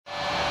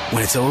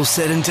When it's all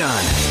said and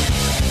done,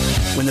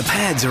 when the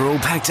pads are all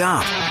packed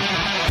up,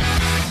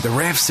 the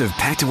refs have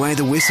packed away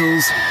the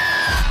whistles,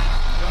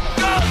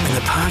 and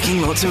the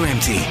parking lots are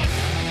empty.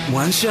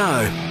 One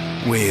show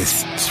with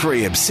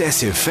three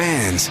obsessive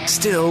fans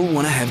still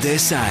want to have their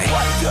say.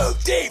 1, 2,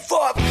 3,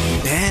 4.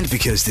 And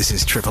because this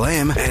is Triple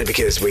M, and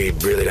because we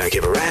really don't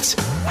give a rat's,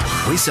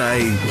 we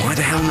say, why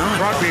the hell not?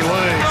 Rugby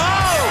league.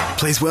 Oh!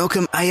 Please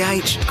welcome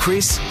AH,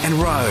 Chris and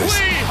Rose.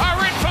 We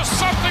are in for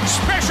something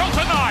special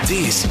tonight.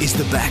 This is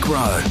The Back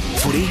Row.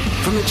 Footy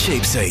from the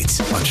cheap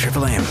seats on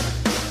Triple M.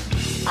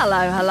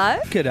 Hello, hello.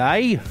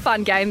 G'day.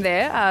 Fun game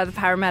there. The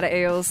Parramatta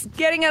Eels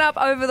getting it up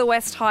over the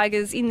West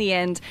Tigers in the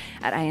end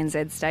at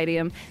ANZ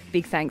Stadium.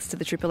 Big thanks to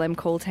the Triple M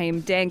call team,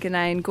 Dan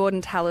Ganane, Gordon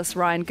Tallis,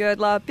 Ryan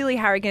Girdler, Billy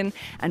Harrigan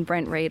and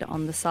Brent Reid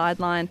on the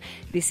sideline.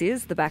 This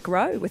is The Back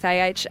Row with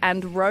AH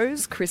and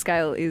Rose. Chris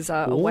Gale is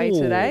away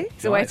today.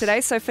 He's away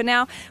today. So for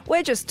now,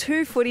 we're just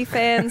two footy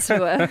fans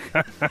who are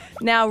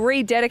now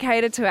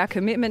rededicated to our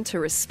commitment to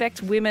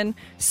respect women.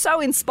 So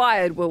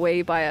inspired were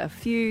we by a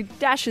few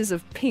dashes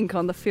of pink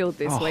on the field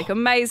this week.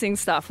 Amazing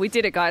stuff. We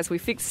did it, guys. We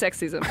fixed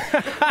sexism.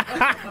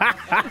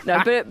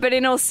 No, but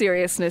in all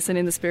seriousness and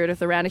in the spirit of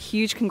the round, a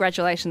huge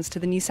congratulations to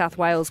the New South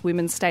Wales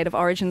Women's State of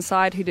Origin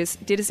side who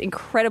just did us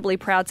incredibly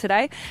proud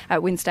today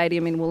at WIN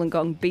Stadium in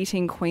Wollongong,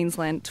 beating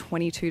Queensland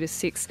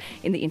 22-6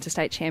 in the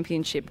Interstate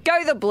Championship.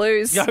 Go the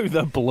Blues! Go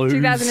the Blues.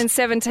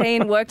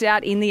 2017 worked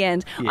out in the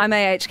end. Yeah. I'm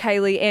AH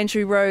Kaylee,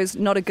 Andrew Rose,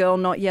 not a girl,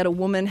 not yet a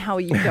woman. How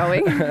are you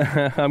going?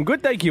 I'm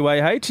good, thank you,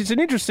 AH. It's an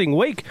interesting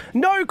week.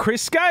 No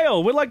Chris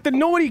Gale. We're like the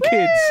naughty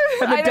kids.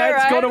 And the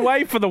dad's got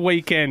away for the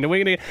weekend.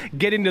 We're going to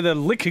get into the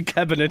liquor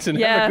cabinet and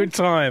have a good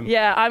time.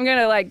 Yeah, I'm going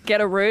to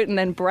get a root and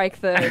then break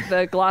the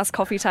glass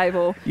coffee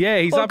table. Yeah,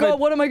 he's up. Oh God,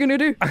 what am I going to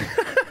do?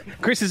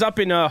 Chris is up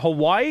in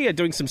Hawaii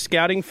doing some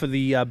scouting for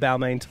the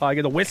Balmain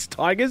Tiger, the West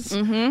Tigers,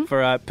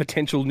 for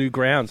potential new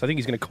grounds. I think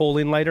he's going to call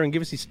in later and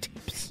give us his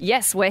tips.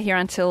 Yes, we're here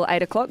until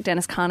 8 o'clock.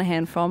 Dennis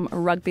Carnahan from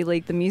Rugby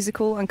League the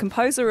Musical and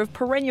composer of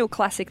perennial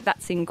classic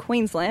That's in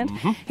Queensland.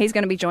 He's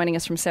going to be joining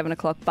us from 7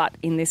 o'clock, but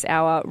in this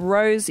hour,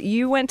 Rose,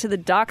 you went to the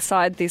dark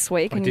side this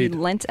week and you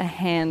lent a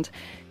hand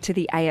to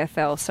the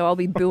AFL. So I'll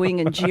be booing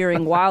and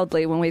jeering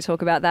wildly when we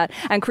talk about that.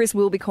 And Chris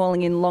will be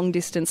calling in long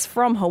distance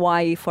from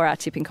Hawaii for our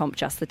tipping comp,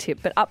 Just the Tip.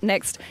 But up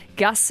next,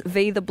 Gus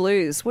v the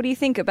Blues. What do you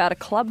think about a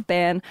club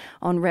ban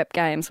on rep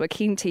games? We're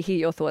keen to hear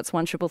your thoughts.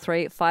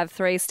 1333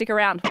 53. Stick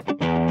around.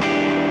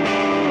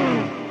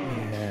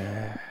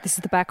 This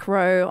is The Back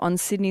Row on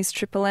Sydney's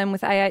Triple M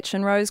with AH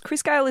and Rose.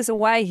 Chris Gale is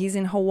away. He's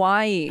in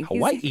Hawaii.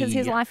 Because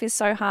his life is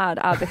so hard.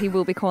 But he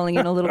will be calling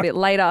in a little bit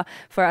later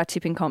for our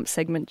tipping comp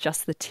segment,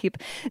 Just the Tip.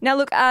 Now,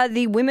 look,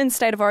 the Women's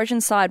State of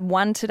Origin side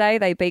won today.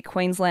 They beat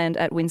Queensland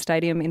at WIN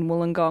Stadium in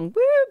Wollongong.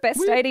 Woo!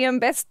 Best stadium,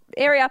 best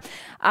area,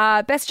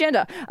 best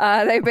gender.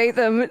 They beat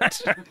them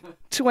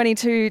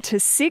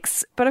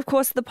 22-6. But, of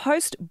course, the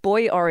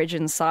post-Boy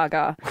Origin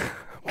saga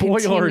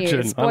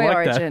continues. Boy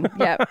Origin.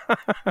 Yeah.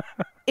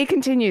 It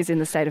continues in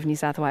the state of New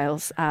South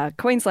Wales.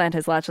 Queensland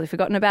has largely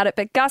forgotten about it,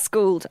 but Gus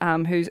Gould,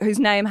 whose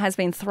name has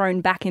been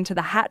thrown back into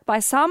the hat by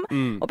some,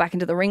 or back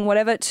into the ring,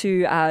 whatever,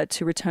 to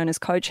return as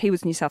coach. He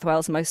was New South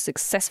Wales' most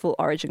successful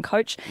Origin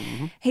coach.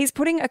 He's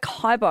putting a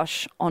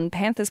kibosh on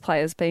Panthers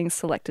players being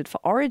selected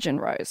for Origin,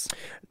 Rose.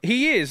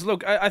 He is.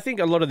 Look, I think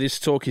a lot of this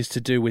talk is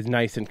to do with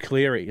Nathan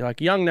Cleary. Like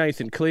young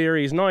Nathan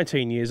Cleary, he's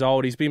 19 years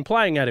old. He's been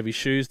playing out of his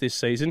shoes this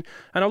season,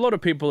 and a lot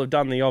of people have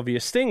done the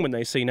obvious thing when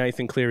they see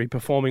Nathan Cleary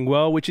performing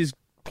well, which is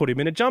put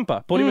him in a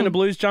jumper. Put him in a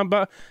Blues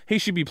jumper. He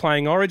should be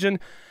playing Origin.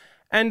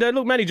 And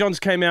look, Matty Johns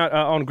came out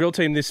on Grill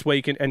Team this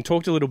week and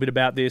talked a little bit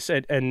about this.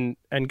 And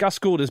Gus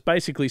Gould has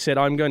basically said,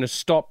 I'm going to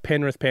stop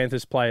Penrith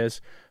Panthers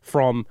players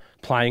from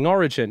playing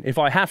Origin if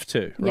I have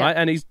to, right?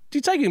 And he's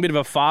taking a bit of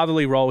a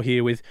fatherly role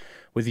here with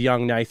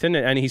young Nathan.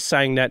 And he's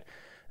saying that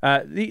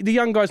the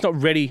young guy's not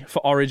ready for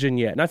Origin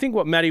yet. And I think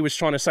what Matty was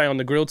trying to say on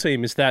the Grill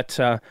Team is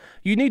that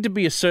you need to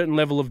be a certain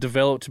level of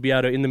developed to be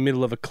able to, in the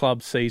middle of a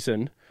club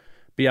season,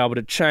 be able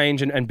to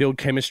change and build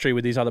chemistry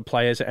with these other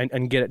players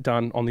and get it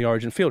done on the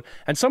Origin field.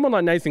 And someone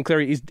like Nathan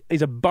Cleary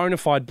is a bona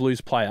fide Blues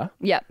player.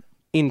 Yep.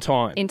 In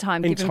time. Give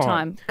him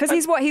time. Because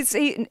he's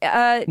 19.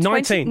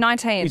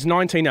 19. He's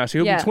 19 now,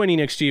 so he'll be 20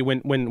 next year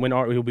when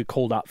he'll be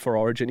called up for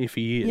Origin if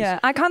he is. Yeah,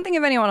 I can't think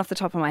of anyone off the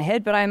top of my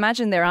head, but I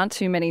imagine there aren't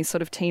too many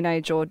sort of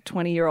teenage or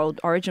 20-year-old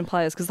Origin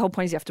players because the whole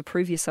point is you have to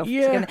prove yourself.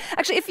 Yeah.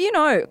 Actually, if you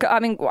know, I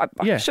mean,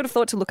 I should have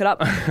thought to look it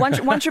up.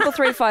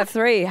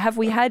 133353, have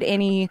we had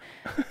any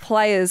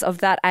players of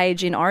that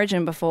age in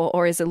Origin before,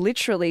 or is it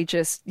literally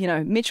just,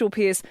 Mitchell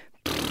Pearce?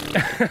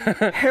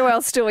 Who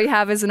else do we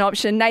have as an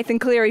option? Nathan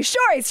Cleary.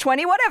 Sure, he's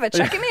 20, whatever.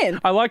 Chuck him in.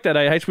 I like that,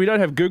 AH. We don't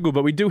have Google,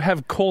 but we do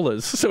have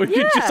callers. So we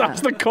can just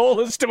ask the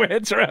callers to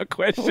answer our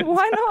questions.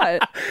 Why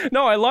not?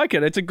 No, I like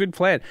it. It's a good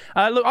plan.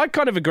 Look, I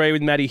kind of agree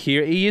with Matty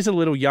here. He is a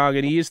little young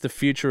and he is the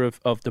future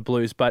of the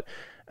Blues, but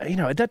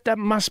that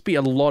must be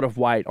a lot of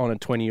weight on a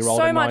 20-year-old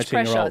So and much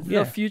pressure. 19-year-old.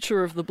 The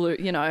future of the Blue,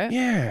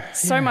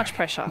 So much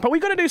pressure. But we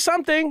got to do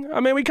something. I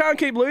mean, we can't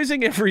keep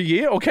losing every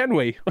year, or can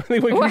we? I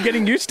think we're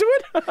getting used to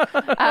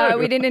it.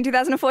 We did in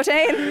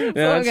 2014.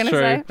 Yeah, that's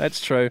true. That's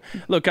true.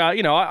 Look,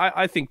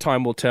 I think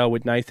time will tell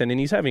with Nathan, and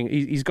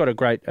he's got a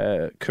great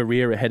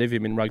career ahead of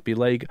him in rugby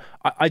league.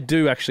 I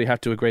do actually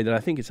have to agree that I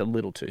think it's a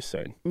little too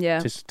soon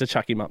to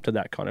chuck him up to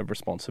that kind of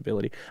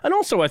responsibility. And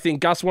also, I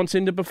think Gus wants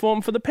him to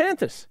perform for the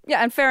Panthers.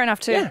 Yeah, and fair enough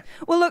too. Yeah.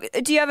 Well, look,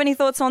 do you have any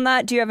thoughts on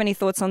that? Do you have any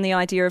thoughts on the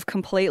idea of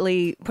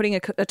completely putting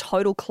a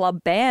total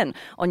club ban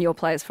on your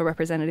players for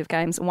representative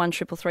games?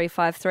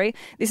 133353.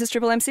 This is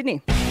Triple M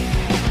Sydney.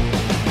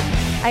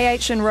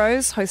 AH and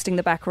Rose hosting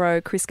the back row.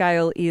 Chris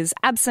Gale is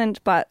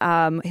absent, but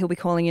he'll be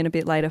calling in a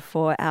bit later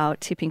for our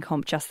tipping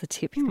comp, Just the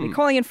Tip. He'll be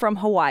calling in from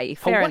Hawaii.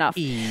 Fair enough.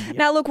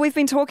 Now, look, we've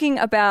been talking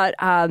about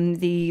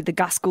the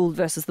Gus Gould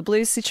versus the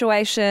Blues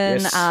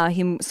situation,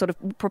 him sort of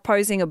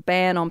proposing a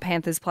ban on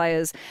Panthers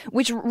players,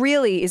 which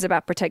really is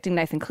about protecting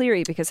Nathan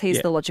Cleary because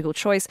he's the logical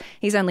choice.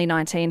 He's only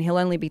 19. He'll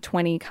only be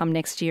 20 come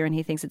next year, and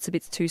he thinks it's a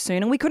bit too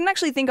soon. And we couldn't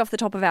actually think off the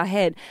top of our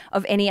head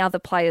of any other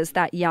players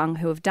that young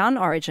who have done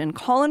Origin.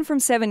 Colin from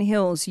Seven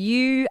Hills,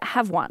 you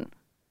have one.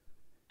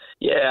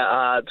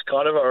 Yeah, it's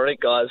kind of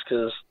ironic, guys,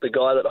 because the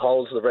guy that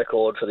holds the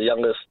record for the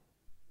youngest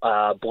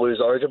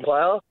Blues Origin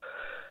player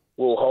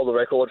will hold the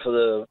record for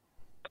the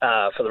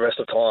rest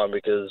of time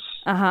because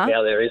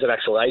now there is an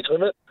actual age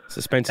limit.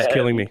 Suspense is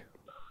killing me.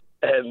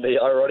 And the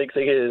ironic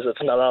thing is,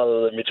 it's none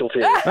other than Mitchell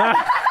Pearce. Gus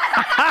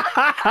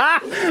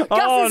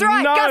is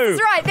right. No. Gus is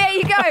right. There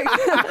you go.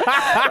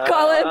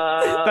 Colin.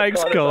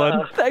 Thanks,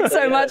 Colin. Thanks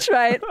so much,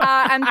 mate.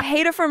 And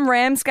Peter from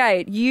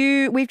Ramsgate,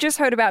 we've just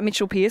heard about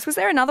Mitchell Pearce. Was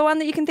there another one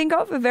that you can think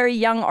of, a very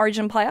young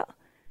Origin player?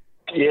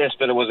 Yes,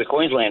 but it was a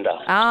Queenslander.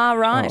 Ah,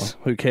 right. Oh,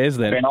 who cares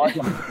then? Ben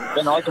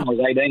Ikin was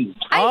 18.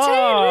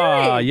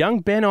 18, really? Young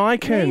Ben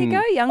Ikin. There you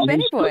go, young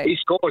Benny boy. He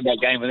scored that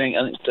game, I think,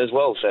 as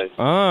well. So.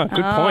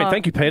 Good point.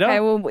 Thank you, Peter.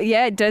 Okay, well,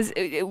 yeah, does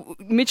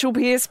Mitchell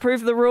Pearce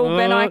prove the rule?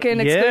 Ben Ikin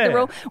exclude the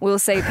rule? We'll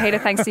see. Peter,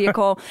 thanks for your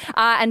call.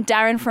 And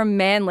Darren from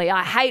Manly,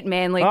 I hate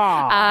Manly,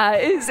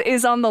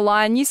 is on the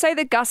line. You say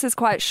that Gus is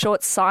quite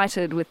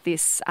short-sighted with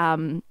this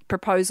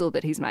proposal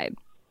that he's made.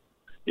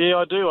 Yeah,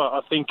 I do.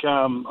 I think,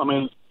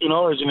 in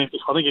Origin, if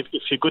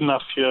you're good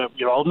enough,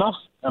 you're old enough.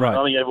 And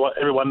I think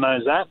everyone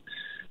knows that.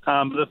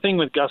 But the thing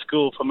with Gus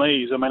Gould for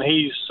me is,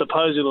 he's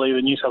supposedly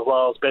the New South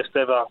Wales best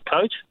ever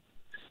coach.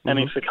 And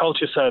if the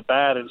culture's so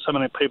bad and so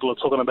many people are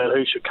talking about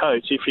who should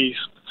coach, if he's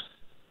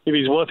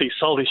worth his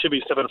salt, he should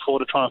be stepping forward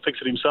to try and fix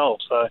it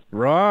himself. So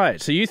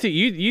right. So you think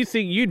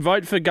you'd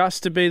vote for Gus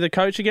to be the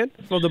coach again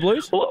for the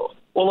Blues? Well,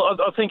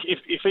 I think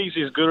if he's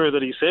his guru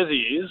that he says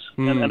he is,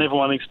 and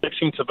everyone expects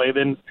him to be,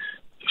 then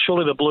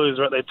surely the Blues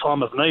are at their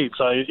time of need.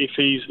 So if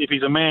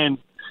he's a man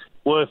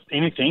worth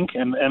anything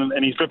and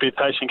his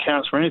reputation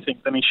counts for anything,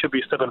 then he should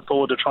be stepping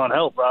forward to try and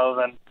help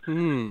rather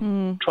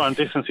than try and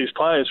distance his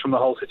players from the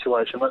whole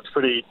situation. That's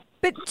pretty...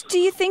 But do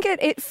you think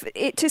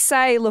it to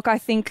say, look, I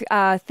think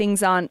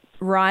things aren't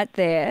right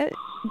there,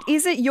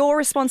 is it your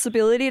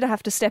responsibility to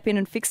have to step in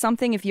and fix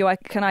something if you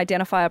can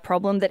identify a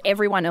problem that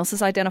everyone else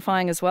is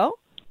identifying as well?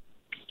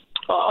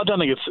 I don't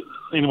think it's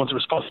anyone's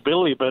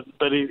responsibility, but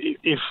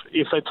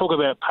if they talk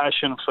about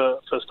passion for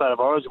State of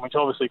Origin, which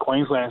obviously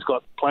Queensland's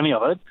got plenty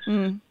of it,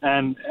 and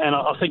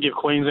I think if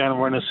Queensland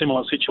were in a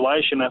similar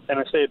situation and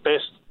it's their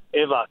best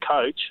ever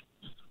coach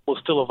was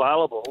still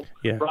available,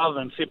 rather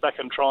than sit back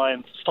and try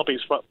and stop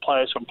his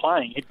players from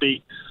playing,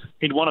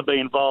 he'd want to be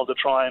involved to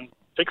try and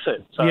fix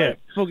it. So, yeah,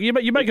 look, you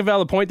make a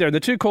valid point there. And the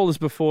two callers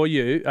before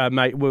you,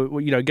 mate,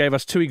 gave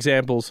us two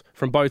examples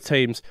from both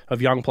teams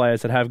of young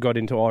players that have got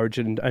into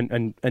Origin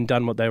and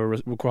done what they were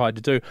required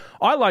to do.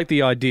 I like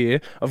the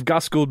idea of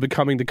Gus Gould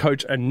becoming the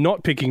coach and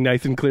not picking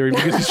Nathan Cleary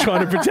because he's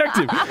trying to protect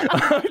him.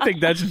 I think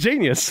that's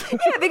genius.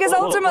 Yeah, because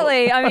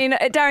ultimately,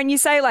 Darren, you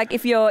say like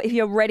if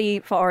you're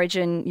ready for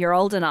Origin, you're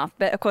old enough.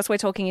 But of course, we're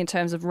talking in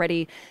terms of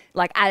ready,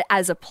 like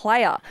as a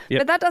player. Yep.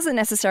 But that doesn't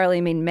necessarily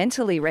mean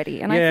mentally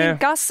ready. And I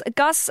think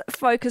Gus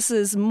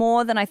focuses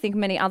more than I think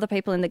many other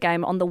people in the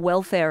game on the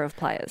welfare of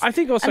players. I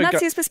think also, and that's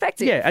his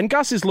perspective. Yeah, and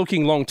Gus is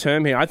looking long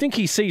term here. I think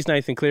he sees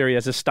Nathan Cleary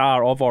as a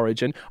star of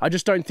Origin. I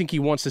just don't think he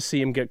wants to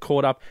see him get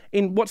caught up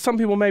in what some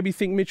people maybe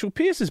think Mitchell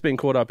Pearce has been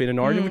caught up in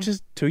Origin, which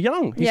is too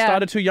young. He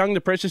started too young,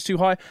 the pressure's too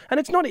high, and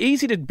it's not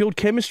easy to build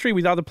chemistry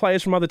with other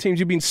players from other teams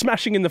you've been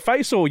smashing in the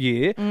face all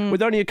year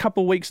with only a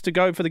couple of weeks to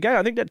go for the game.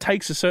 I think that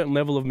takes a certain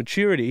level of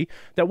maturity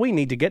that we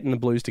need to get in the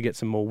Blues to get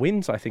some more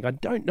wins, I think. I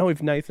don't know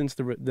if Nathan's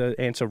the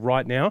answer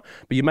right now,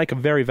 but you make a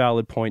very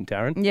valid point,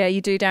 Darren. Yeah,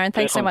 you do, Darren.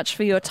 Thanks so much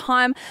for your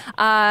time.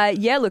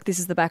 Look, this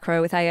is the back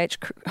row with AH,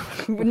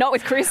 not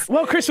with Chris.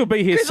 Well, Chris will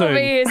be here soon. Chris will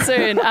be here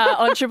soon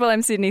on Triple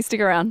M Sydney. Stick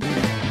around.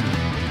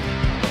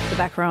 The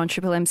back row on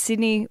Triple M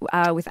Sydney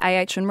with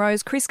AH and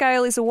Rose. Chris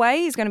Gale is away.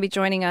 He's going to be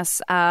joining us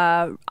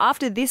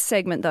after this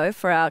segment, though,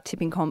 for our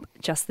tipping comp,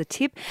 Just the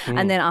Tip.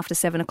 And then after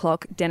 7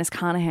 o'clock, Dennis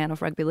Carnahan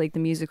of Rugby League The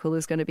Musical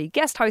is going to be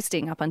guest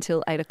hosting up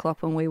until 8 o'clock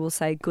when we will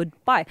say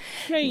goodbye.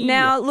 Hey.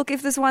 Now, look,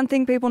 if there's one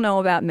thing people know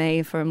about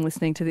me from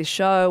listening to this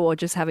show or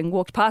just having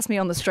walked past me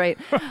on the street,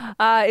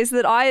 is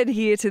that I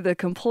adhere to the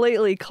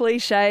completely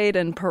cliched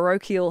and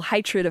parochial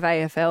hatred of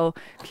AFL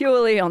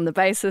purely on the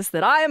basis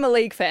that I am a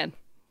league fan.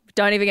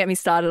 Don't even get me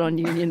started on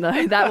Union,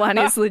 though. That one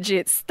is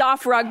legit.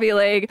 Stuff rugby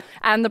league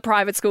and the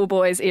private school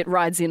boys it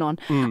rides in on.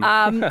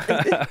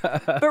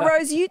 But,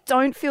 Rose, you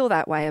don't feel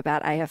that way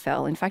about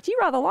AFL. In fact, you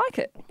rather like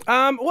it.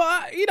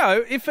 Well,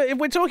 if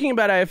we're talking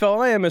about AFL,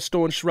 I am a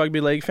staunch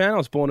rugby league fan. I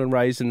was born and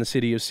raised in the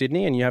city of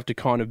Sydney, and you have to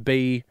kind of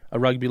be a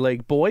rugby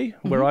league boy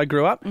where I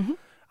grew up.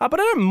 But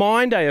I don't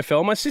mind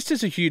AFL. My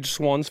sister's a huge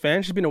Swans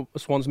fan. She's been a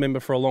Swans member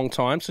for a long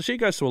time, so she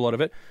goes to a lot of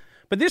it.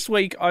 But this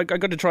week, I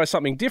got to try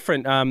something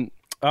different.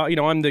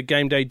 I'm the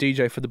game day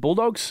DJ for the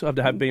Bulldogs. I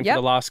have been for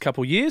the last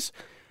couple of years.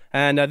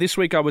 And this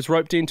week I was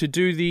roped in to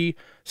do the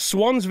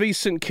Swans v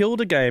St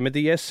Kilda game at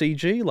the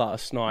SCG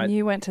last night.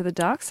 You went to the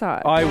dark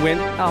side. I went...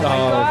 Oh, my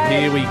God.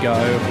 Here we go.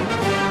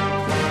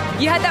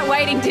 You had that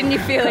waiting, didn't you,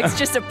 Felix?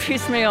 Just to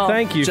piss me off.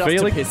 Thank you, Just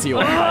Felix. to piss you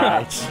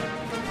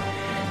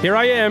off. Here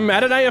I am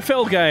at an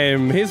AFL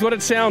game. Here's what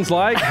it sounds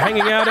like,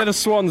 hanging out at a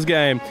Swans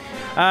game.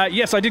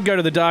 Yes, I did go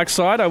to the dark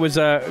side. I was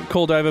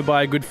called over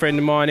by a good friend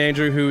of mine,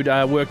 Andrew, who'd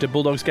worked a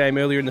Bulldogs game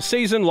earlier in the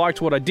season,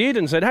 liked what I did,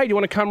 and said, hey, do you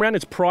want to come round?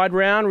 It's Pride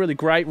Round, really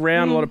great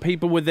round. A lot of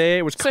people were there.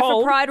 It was So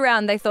cold. for Pride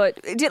Round, they thought,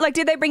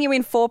 did they bring you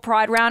in for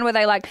Pride Round? Were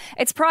they like,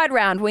 it's Pride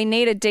Round, we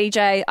need a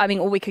DJ? I mean,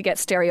 or we could get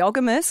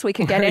Stereogamous. We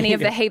could get any of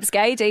the heaps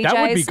gay DJs. That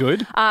would be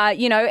good.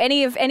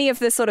 Any of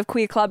the sort of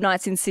queer club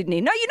nights in Sydney.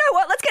 No, you know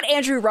what? Let's get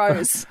Andrew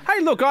Rose. Hey,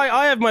 look,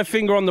 I have my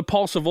finger on the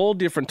pulse of all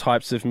different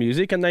types of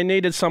music, and they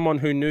needed someone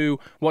who knew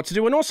what to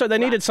do, and also they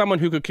needed someone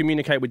who could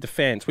communicate with the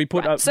fans. We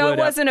put So word it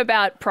wasn't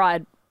about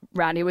Pride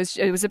Round. It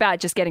was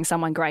about just getting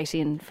someone great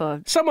in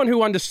for someone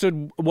who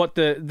understood what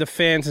the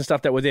fans and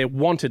stuff that were there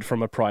wanted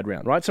from a Pride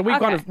Round, right? So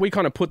we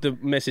kind of put the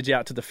message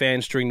out to the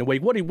fans during the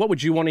week. What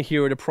would you want to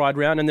hear at a Pride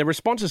Round? And their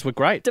responses were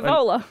great.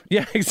 Devola.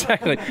 Yeah,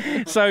 exactly.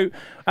 So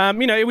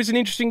it was an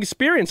interesting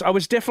experience. I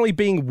was definitely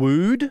being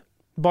wooed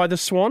by the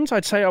Swans.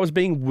 I'd say I was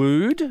being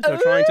wooed. They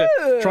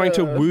were trying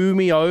to woo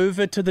me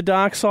over to the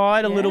dark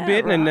side a little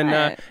bit. right. And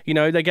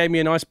then, they gave me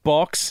a nice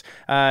box,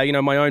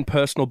 my own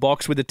personal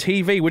box with a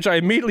TV, which I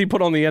immediately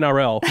put on the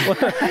NRL.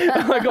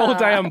 Like all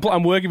day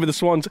I'm working for the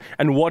Swans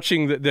and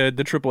watching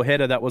the triple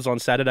header that was on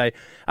Saturday.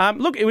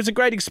 Look, it was a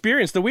great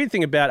experience. The weird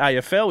thing about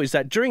AFL is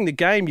that during the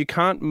game, you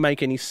can't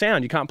make any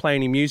sound. You can't play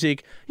any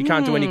music. You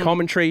can't do any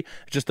commentary.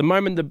 Just the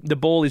moment the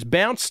ball is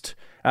bounced,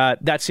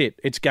 that's it.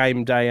 It's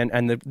game day,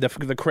 and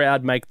the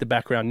crowd make the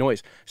background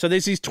noise. So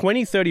there's these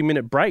 20,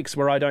 30-minute breaks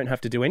where I don't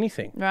have to do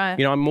anything.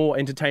 Right. I'm more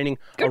entertaining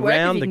Good work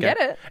around if the you game.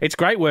 can get it. It's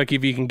great work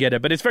if you can get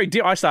it, but it's very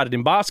I started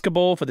in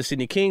basketball for the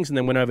Sydney Kings and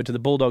then went over to the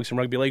Bulldogs in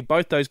rugby league.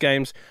 Both those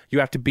games, you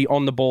have to be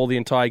on the ball the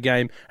entire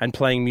game and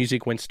playing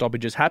music when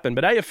stoppages happen.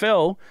 But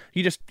AFL,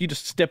 you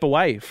just step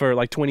away for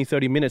like 20,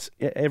 30 minutes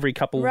every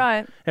couple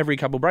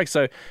breaks.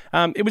 So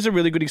it was a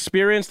really good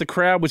experience. The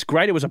crowd was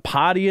great. It was a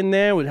party in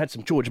there. We had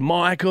some George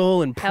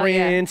Michael and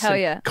Prince. Hell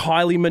yeah.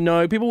 Kylie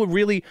Minogue. People were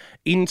really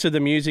into the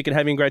music and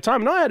having a great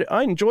time. And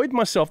I enjoyed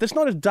myself. It's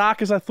not as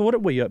dark as I thought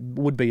it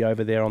would be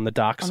over there on the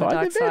dark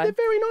side. They're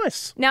very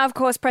nice. Now, of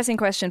course, pressing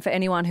question for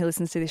anyone who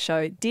listens to this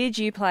show. Did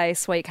you play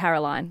Sweet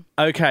Caroline?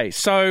 Okay,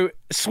 so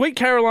Sweet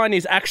Caroline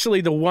is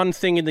actually the one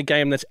thing in the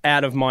game that's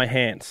out of my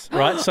hands,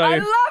 right? So I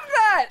love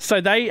that!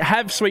 So they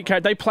have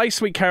they play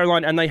Sweet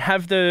Caroline and they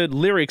have the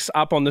lyrics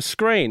up on the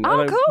screen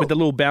cool. with the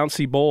little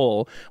bouncy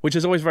ball, which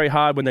is always very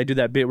hard when they do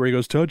that bit where he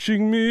goes,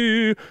 touching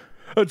me,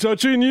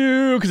 touching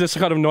you, because it's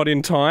kind of not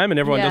in time and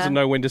everyone doesn't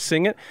know when to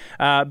sing it.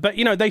 But,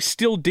 they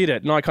still did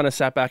it and I kind of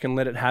sat back and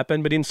let it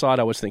happen. But inside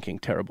I was thinking,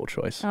 terrible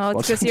choice. Oh,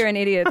 it's because you're an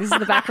idiot. This is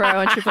the back row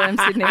on Triple M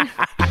Sydney.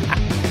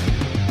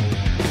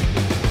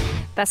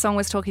 That song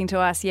was talking to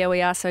us. Yeah,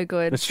 we are so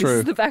good. That's This true.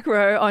 is the back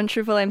row on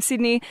Triple M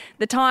Sydney.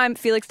 The time,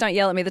 Felix, don't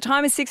yell at me. The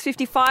time is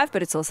 6:55,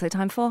 but it's also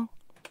time for...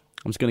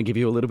 I'm just going to give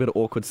you a little bit of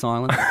awkward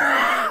silence.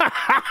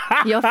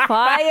 You're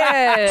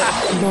fired.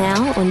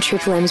 Now on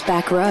Triple M's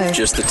back row.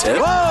 Just the tip?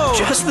 Whoa!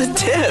 Just the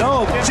tip!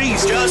 Oh,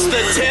 jeez, just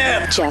the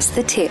tip! Just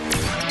the tip.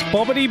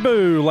 Bobbity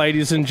boo,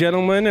 ladies and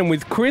gentlemen, and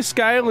with Chris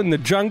Gale in the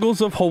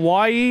jungles of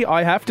Hawaii,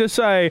 I have to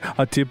say,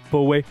 a tip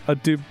away, a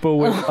tip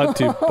away, a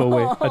tip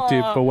away, a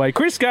tip away.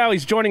 Chris Gale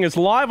is joining us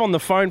live on the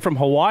phone from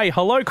Hawaii.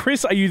 Hello,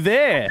 Chris, are you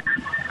there?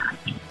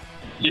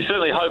 You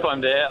certainly hope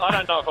I'm there. I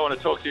don't know if I want to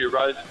talk to you,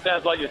 Rose. It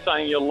sounds like you're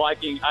saying you're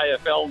liking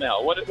AFL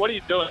now. What are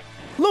you doing?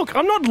 Look,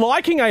 I'm not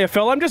liking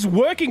AFL, I'm just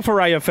working for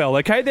AFL,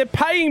 okay? They're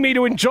paying me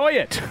to enjoy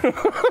it.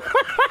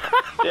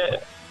 Yeah,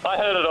 I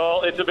heard it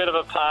all. It's a bit of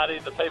a party.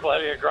 The people are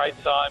having a great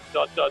time, ...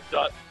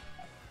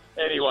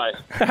 Anyway.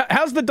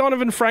 How's the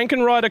Donovan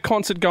Frankenrider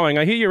concert going?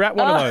 I hear you're at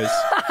one of those.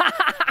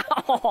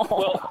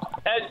 Well,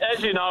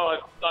 as you know,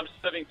 I'm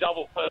serving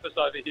double purpose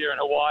over here in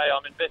Hawaii.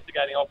 I'm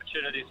investigating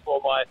opportunities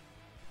for my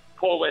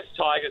poor West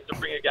Tigers to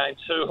bring a game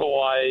to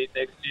Hawaii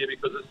next year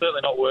because it's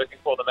certainly not working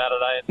for them out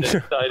at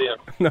ANZ Stadium.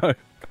 No.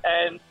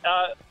 And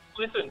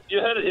listen, you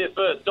heard it here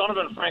first.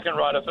 Donovan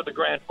Frankenreiter for the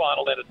grand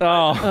final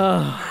entertainment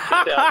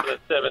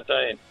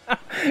 2017.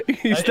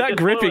 Is that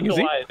gripping, is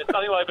he? It's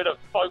nothing like a bit of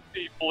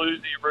folksy,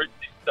 bluesy,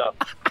 rootsy stuff.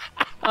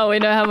 Oh, we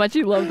know how much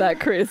you love that,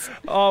 Chris.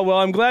 Oh, well,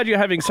 I'm glad you're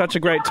having such a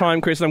great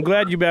time, Chris. I'm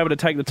glad you'll be able to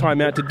take the time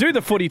out to do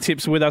the footy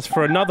tips with us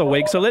for another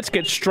week. So let's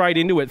get straight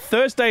into it.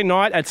 Thursday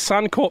night at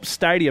Suncorp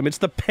Stadium. It's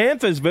the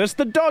Panthers versus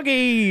the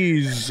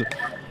Doggies.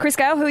 Chris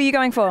Gale, who are you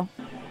going for?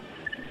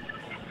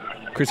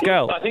 Chris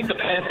Gale. I think the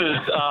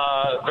Panthers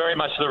are very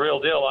much the real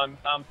deal. I'm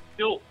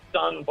still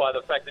stunned by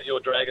the fact that your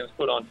Dragons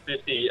put on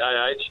 50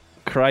 AH.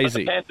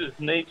 Crazy. But the Panthers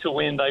need to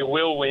win. They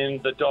will win.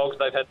 The Dogs,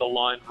 they've had the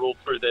line ruled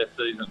through their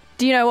season.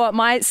 Do you know what?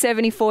 My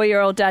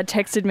 74-year-old dad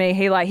texted me.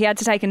 He had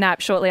to take a nap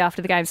shortly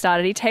after the game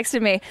started. He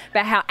texted me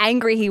about how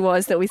angry he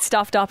was that we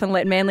stuffed up and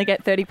let Manly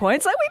get 30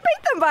 points. Like, we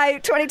beat them by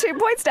 22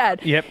 points,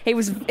 Dad. Yep. He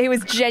was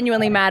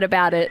genuinely mad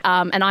about it,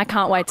 and I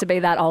can't wait to be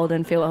that old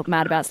and feel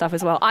mad about stuff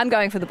as well. I'm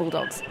going for the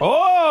Bulldogs.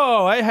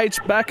 Oh,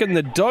 AH back in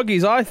the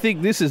Doggies. I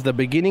think this is the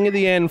beginning of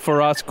the end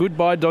for us.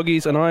 Goodbye,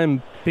 Doggies, and I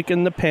am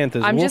picking the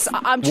Panthers. I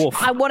Wolf.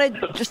 want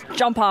to just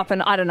jump up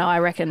and I don't know. I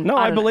reckon. No,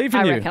 I believe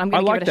in you. I'm going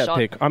to like give it a that shot.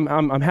 pick.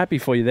 I'm happy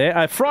for you there.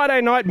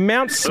 Friday night,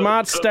 Mount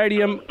Smart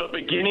Stadium. The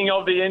beginning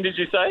of the end, did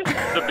you say?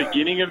 The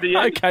beginning of the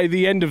end? Okay,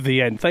 the end of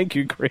the end. Thank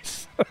you,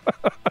 Chris.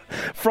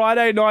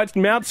 Friday night,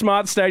 Mount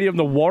Smart Stadium,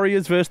 the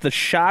Warriors versus the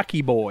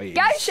Sharky Boys.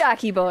 Go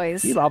Sharky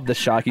Boys. You love the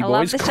Sharky I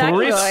Boys. love the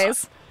Sharky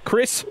Boys.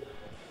 Chris?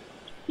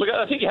 Look,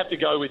 I think you have to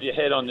go with your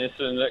head on this,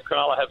 and that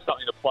Cronulla have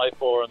something to play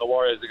for, and the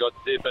Warriors have got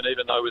zip, and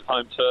even though with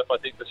home turf, I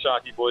think the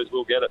Sharky Boys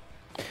will get it.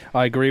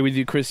 I agree with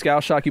you, Chris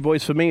Scal. Sharky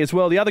Boys for me as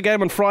well. The other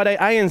game on Friday,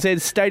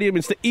 ANZ Stadium,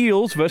 it's the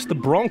Eels versus the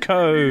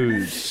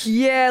Broncos.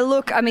 Yeah,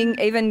 look, I mean,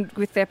 even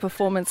with their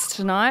performance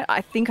tonight,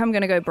 I think I'm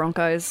going to go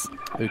Broncos.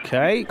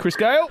 Okay, Chris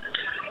Gale?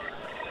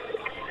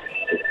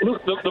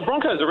 Look, the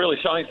Broncos are really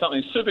showing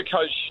something.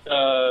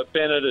 Supercoach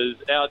Bennett is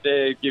out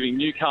there giving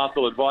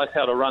Newcastle advice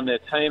how to run their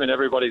team, and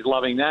everybody's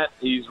loving that.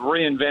 He's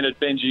reinvented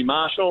Benji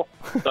Marshall,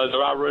 so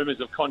there are rumours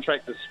of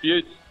contract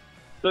disputes.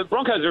 The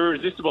Broncos are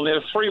irresistible. There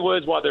are 3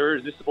 words why they're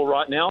irresistible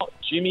right now.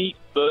 Jimmy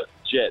the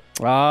Jet.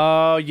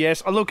 Oh,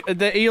 yes. Look,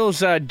 the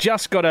Eels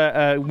just got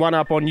a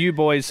one-up on you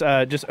boys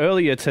just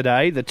earlier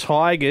today, the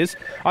Tigers.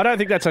 I don't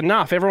think that's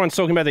enough. Everyone's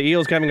talking about the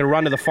Eels having a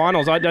run to the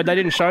finals. They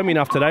didn't show me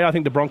enough today. I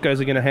think the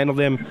Broncos are going to handle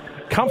them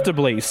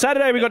comfortably.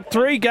 Saturday, we've got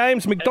 3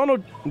 games.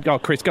 McDonald... Oh,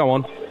 Chris, go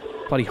on.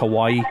 Bloody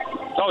Hawaii.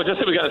 Oh, just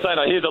simply going to say, and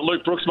I hear that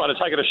Luke Brooks might have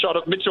taken a shot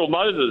at Mitchell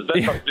Moses.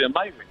 That must be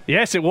amazing.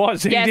 Yes, it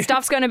was. Yeah,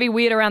 stuff's going to be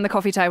weird around the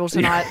coffee table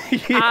tonight.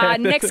 Yeah.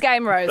 Next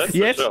game, Rose.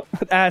 Yes. Sure.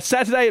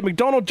 Saturday at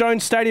McDonald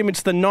Jones Stadium,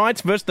 it's the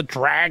Knights versus the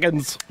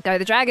Dragons. Go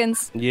the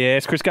Dragons.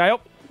 Yes, Chris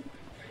Gale.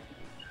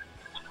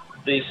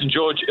 The St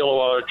George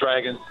Illawarra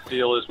Dragons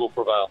Steelers will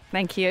prevail.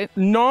 Thank you.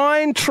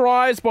 9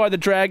 tries by the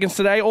Dragons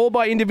today, all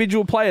by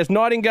individual players.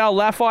 Nightingale,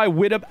 Laffey,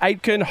 Widdop,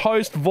 Aitken,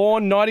 Host,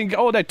 Vaughan, Nightingale.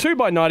 Oh, they're 2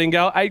 by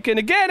Nightingale, Aitken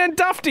again, and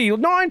Dufty.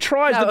 9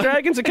 tries. No. The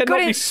Dragons cannot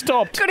be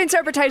stopped. Good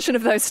interpretation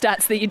of those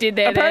stats that you did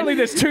there. Apparently,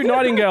 then. there's 2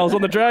 Nightingales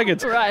on the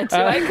Dragons. Right, 2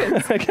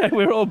 Aikens. Okay,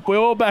 we're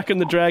all back in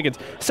the Dragons.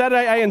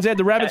 Saturday, ANZ,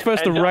 the Rabbits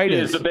versus the Dufty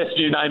Raiders. is the best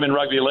new name in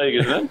rugby league,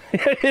 isn't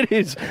it? It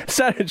is.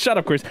 Shut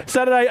up, Chris.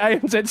 Saturday,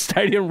 ANZ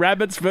Stadium,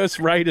 Rabbits versus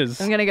Raiders.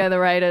 I'm going to go the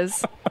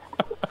Raiders.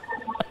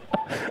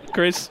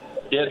 Chris?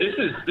 Yeah, this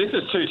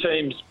is 2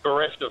 teams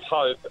bereft of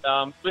hope.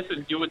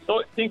 Listen, you would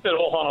think that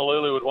all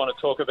Honolulu would want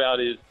to talk about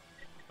is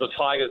the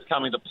Tigers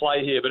coming to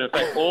play here, but in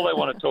fact, all they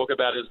want to talk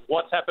about is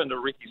what's happened to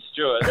Ricky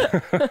Stewart.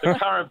 The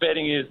current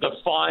betting is the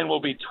fine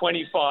will be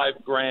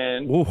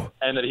 $25,000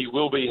 and that he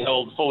will be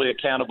held fully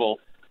accountable.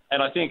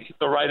 And I think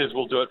the Raiders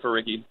will do it for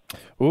Ricky.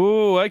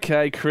 Ooh,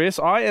 okay, Chris.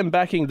 I am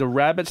backing the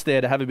Rabbits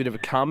there to have a bit of a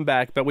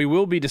comeback, but we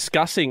will be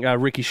discussing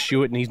Ricky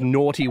Stewart and his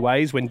naughty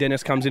ways when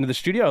Dennis comes into the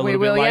studio a little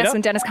bit later. Yes,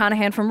 when Dennis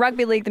Carnahan from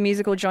Rugby League the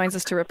Musical joins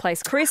us to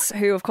replace Chris,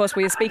 who, of course,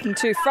 we are speaking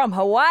to from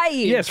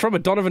Hawaii. Yes, from a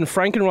Donovan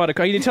Frankenreiter.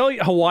 Can you tell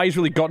Hawaii's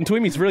really gotten to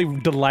him? He's really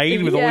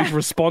delayed with all his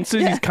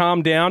responses. Yeah. He's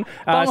calmed down.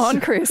 Bong on,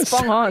 Chris.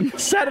 Bong on.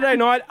 Saturday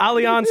night,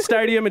 Allianz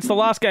Stadium. It's the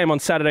last game on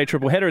Saturday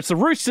triple header. It's the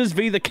Roosters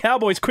v. the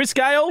Cowboys. Chris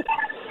Gale?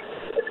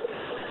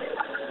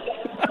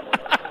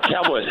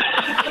 Cowboys.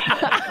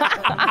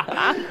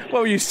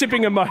 Well, were you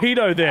sipping a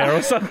mojito there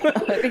or something?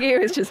 I think he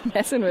was just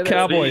messing with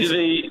Cowboys.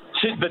 The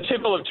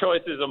tipple of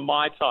choice is a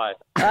Mai Tai.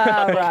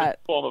 Right.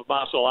 Form of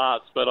martial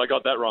arts, but I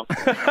got that wrong.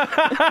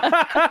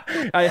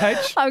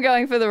 AH? I'm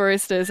going for the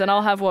Roosters, and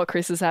I'll have what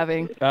Chris is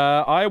having.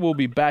 I will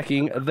be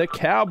backing the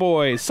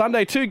Cowboys.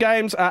 Sunday, 2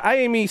 games.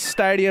 AME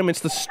Stadium. It's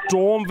the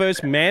Storm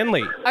versus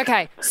Manly.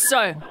 Okay,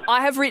 so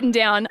I have written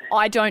down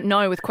I don't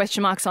know with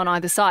question marks on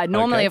either side.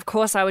 Normally, of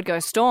course, I would go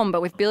Storm,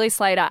 but with Billy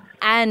Slater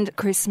and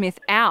Chris Smith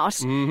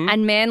out,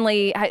 and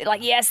Manly,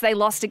 yes, they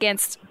lost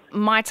against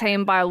my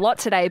team by a lot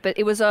today, but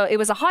it was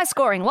a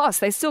high-scoring loss.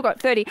 They still got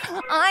 30.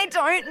 I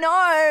don't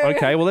know.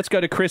 Okay, well, let's go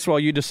to Chris while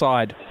you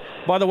decide.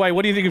 By the way,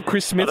 what do you think of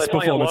Chris Are Smith's they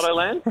playing at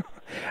performance?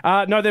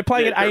 Lottoland? No, they're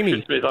playing at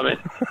Amy. Chris Smith, I mean.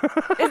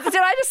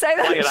 Did I just say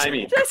that? Playing at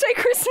Amy. Did I say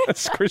Chris Smith?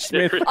 It's Chris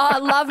Smith. Oh, I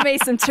love me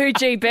some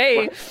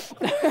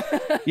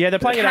 2GB. Yeah, they're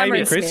playing at Amy,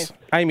 Cameron Chris. Smith.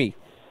 Amy.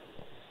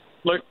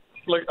 Look,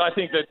 I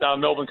think that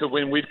Melbourne could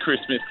win with Chris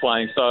Smith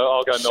playing, so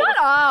I'll go Melbourne.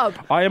 Shut up.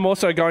 I am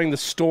also going the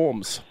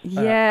Storms.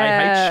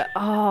 Yeah. AH.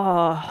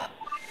 Oh.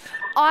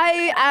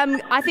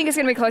 I think it's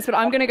going to be close, but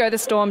I'm going to go the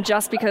Storm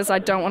just because I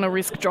don't want to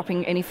risk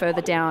dropping any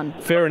further down.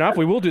 Fair enough.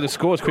 We will do the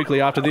scores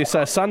quickly after this.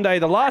 Sunday,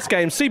 the last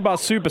game, Seabus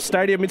Super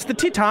Stadium. It's the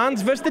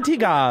Titans versus the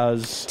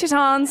Tigers.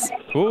 Titans.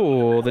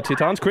 Oh, the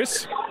Titans.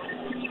 Chris?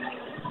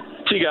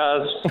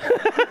 Tigers.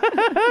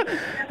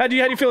 How do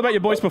you feel about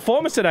your boys'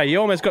 performance today? You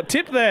almost got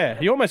tipped there.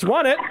 You almost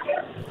won it.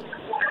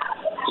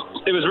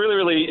 It was really,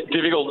 really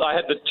difficult. I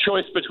had the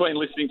choice between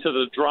listening to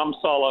the drum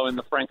solo in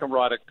the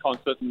Frankenreiter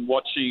concert and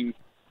watching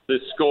the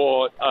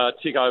score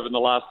tick over in the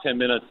last 10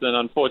 minutes, and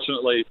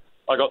unfortunately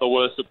I got the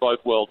worst of both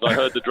worlds. I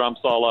heard the drum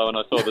solo and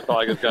I saw the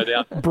Tigers go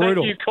down.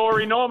 Brutal. Thank you,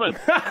 Corey Norman.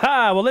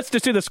 Well, let's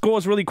just do the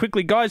scores really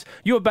quickly. Guys,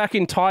 you are back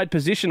in tied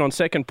position on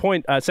second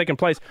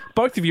place.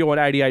 Both of you on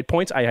 88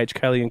 points, A.H.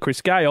 Kelly and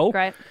Chris Gale.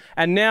 Great.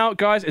 And now,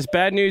 guys, it's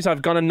bad news.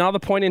 I've got another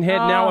point in head.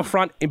 Now a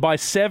front by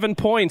 7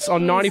 points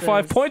on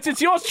 95 points.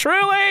 It's yours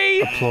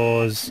truly.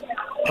 Applause.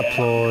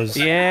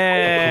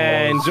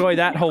 Yeah, Applause. enjoy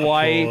that,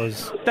 Hawaii.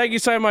 Applause. Thank you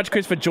so much,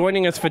 Chris, for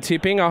joining us for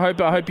tipping. I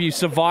hope you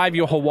survive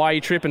your Hawaii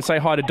trip, and say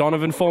hi to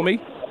Donovan for me.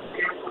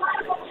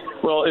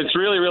 Well, it's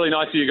really, really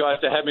nice of you guys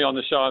to have me on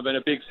the show. I've been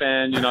a big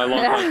fan,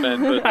 long-time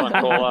fan, first-time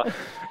caller.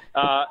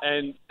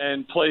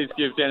 And please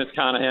give Dennis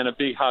Carnahan a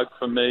big hug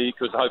from me,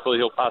 because hopefully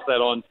he'll pass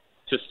that on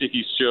to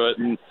Sticky Stewart.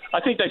 And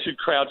I think they should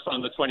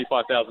crowdfund the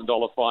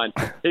 $25,000 fine.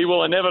 He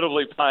will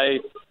inevitably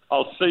pay.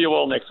 I'll see you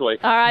all next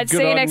week. All right, Good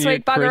see you on next you,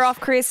 week. Bugger Chris. off,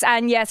 Chris.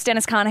 And yes,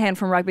 Dennis Carnahan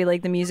from Rugby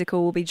League, the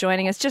musical, will be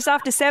joining us just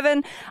after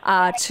 7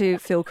 to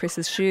fill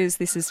Chris's shoes.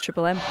 This is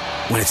Triple M.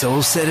 When it's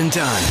all said and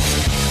done,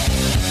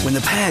 when the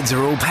pads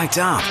are all packed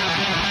up,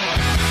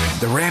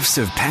 the refs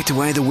have packed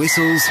away the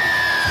whistles,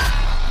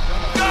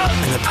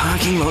 and the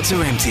parking lots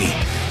are empty.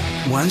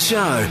 One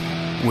show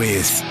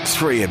with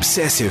 3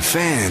 obsessive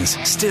fans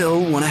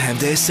still want to have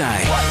their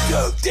say.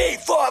 1, 2, 3,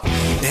 4.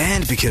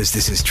 And because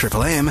this is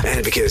Triple M,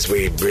 and because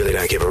we really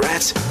don't give a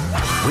rat's,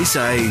 we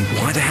say,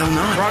 why the hell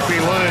not? Rugby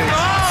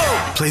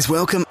league. Please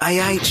welcome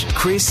AH,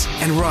 Chris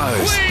and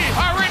Rose. We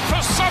are in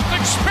for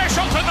something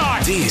special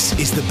tonight. This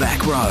is the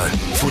Back Row.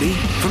 Footy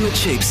from the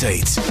cheap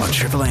seats on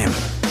Triple M.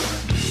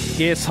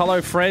 Yes,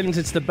 hello friends,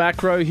 it's the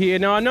Back Row here.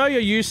 Now, I know you're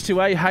used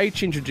to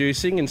AH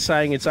introducing and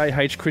saying it's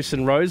AH, Chris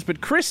and Rose,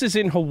 but Chris is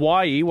in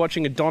Hawaii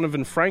watching a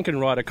Donovan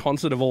Frankenreiter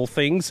concert of all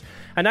things,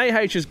 and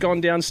AH has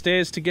gone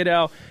downstairs to get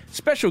our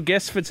special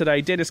guest for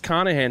today, Dennis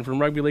Carnahan from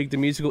Rugby League the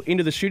Musical,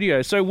 into the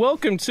studio. So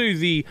welcome to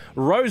the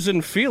Rose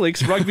and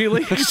Felix Rugby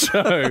League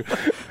show.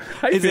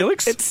 Hey,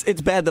 Felix.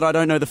 It's bad that I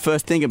don't know the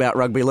first thing about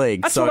rugby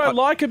league. That's what I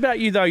like about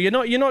you, though. You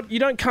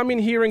don't come in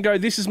here and go,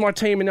 "This is my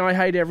team, and I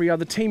hate every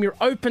other team." You're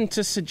open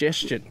to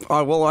suggestion.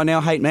 Well, I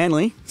now hate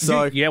Manly.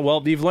 So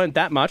well, you've learnt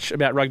that much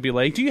about rugby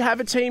league. Do you have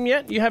a team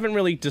yet? You haven't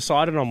really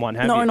decided on one,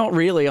 have you? No, not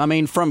really. I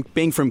mean, from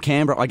being from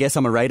Canberra, I guess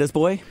I'm a Raiders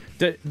boy.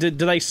 Do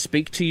they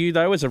speak to you,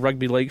 though, as a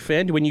rugby league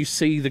fan? When you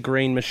see the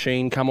green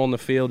machine come on the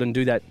field and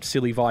do that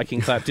silly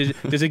Viking clap,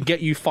 does it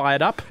get you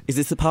fired up? Is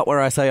this the part where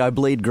I say I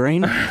bleed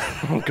green?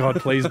 Oh, God,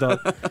 please don't.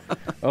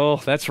 Oh,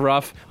 that's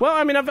rough. Well,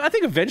 I mean, I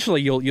think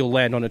eventually you'll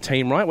land on a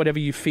team, right? Whatever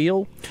you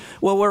feel.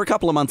 Well, we're a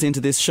couple of months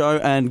into this show,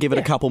 and give it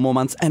a couple more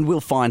months, and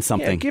we'll find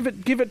something. Yeah,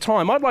 give it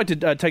time. I'd like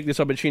to take this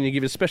opportunity to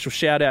give a special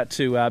shout out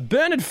to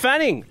Bernard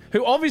Fanning,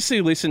 who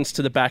obviously listens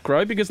to the Back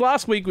Row, because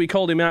last week we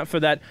called him out for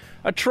that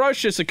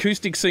atrocious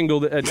acoustic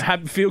single,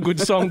 that feel-good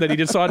song that he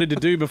decided to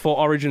do before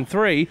Origin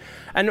 3.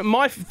 And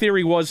my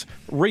theory was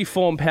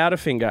reform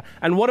Powderfinger.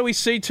 And what do we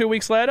see 2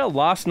 weeks later?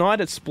 Last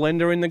night at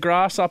Splendour in the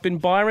Grass up in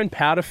Byron,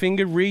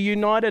 Powderfinger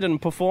reunited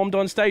and performed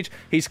on stage.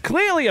 He's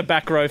clearly a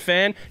Back Row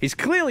fan. He's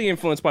clearly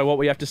influenced by what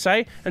we have to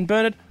say. And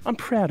Bernard, I'm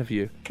proud of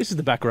you. This is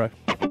the Back Row.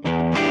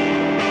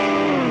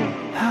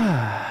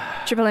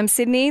 Triple M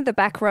Sydney, the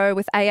Back Row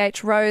with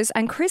AH, Rose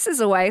and Chris is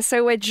away,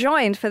 so we're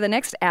joined for the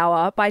next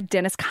hour by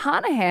Dennis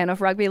Carnahan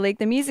of Rugby League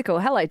the Musical.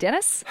 Hello,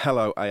 Dennis.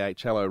 Hello, AH.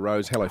 Hello,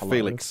 Rose. Hello,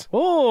 Felix.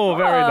 Oh,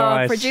 very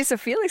nice. Producer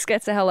Felix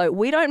gets a hello.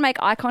 We don't make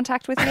eye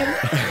contact with him,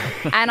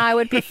 and I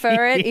would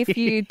prefer it if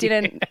you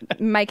didn't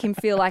make him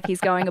feel like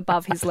he's going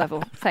above his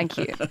level. Thank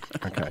you.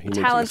 Okay.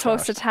 Talent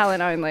talks to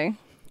talent only.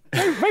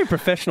 Very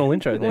professional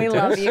intro there, We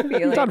Dennis. love you, Felix.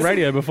 You've done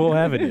radio before,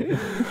 haven't you?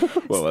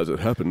 Well, as it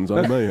happens,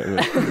 I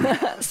may.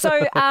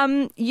 So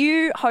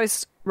you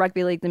host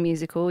Rugby League the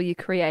Musical. You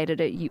created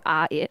it. You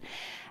are it.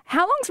 How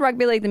long's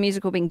Rugby League the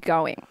Musical been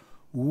going?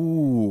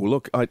 Ooh,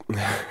 look,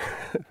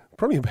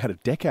 probably about a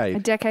decade. A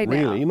decade now.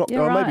 really. Not,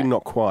 You're maybe right.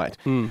 not quite.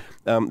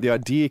 The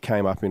idea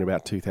came up in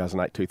about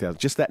 2008, 2000.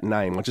 Just that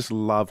name. I just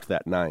loved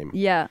that name.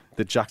 Yeah.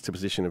 The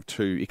juxtaposition of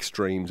two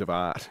extremes of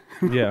art.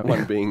 Yeah.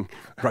 One being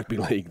rugby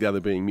league, the other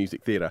being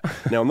music theatre.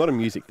 Now, I'm not a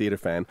music theatre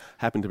fan.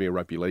 Happen to be a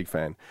rugby league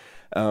fan.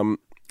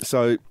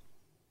 So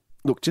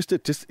look,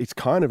 it's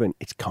kind of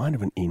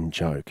an in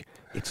joke.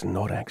 It's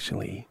not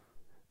actually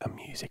a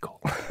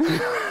musical.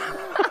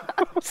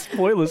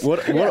 Spoilers.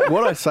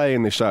 What I say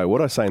in the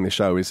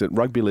show is that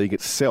rugby league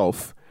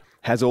itself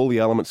has all the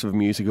elements of a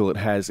musical. It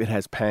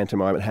has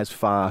pantomime, it has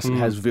farce, it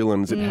has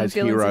villains, it has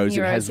heroes,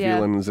 it has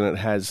villains, and it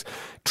has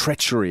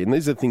treachery. And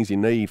these are the things you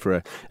need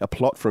for a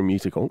plot for a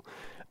musical.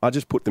 I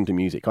just put them to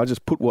music. I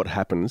just put what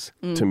happens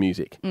to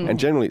music. And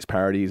generally it's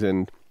parodies.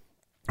 And,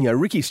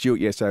 Ricky Stewart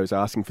yesterday was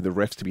asking for the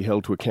refs to be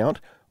held to account.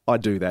 I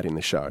do that in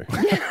the show.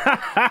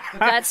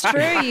 That's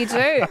true, you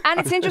do. And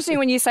it's interesting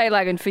when you say,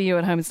 like, and for you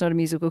at home, it's not a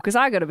musical, because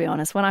I got to be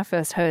honest, when I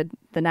first heard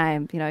the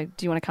name, do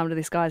you want to come to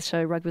this guy's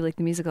show, Rugby League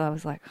the Musical, I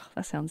was like,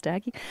 that sounds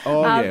daggy.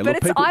 Oh, yeah.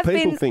 But Look,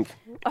 people think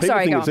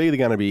it's either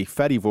going to be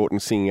Fatty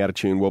Vorton singing out of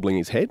tune, wobbling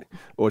his head,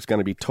 or it's going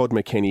to be Todd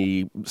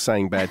McKenney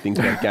saying bad things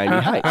about a game he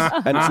hates.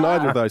 And it's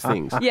neither of those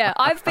things. Yeah,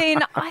 I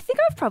think I've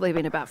probably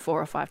been about 4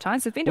 or 5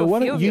 times. I've been to a few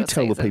of your Why don't you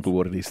tell seasons. the people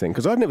what it is then?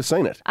 Because I've never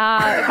seen it.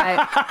 Okay.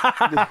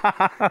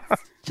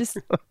 Just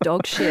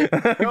dog shit.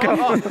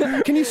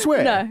 Can you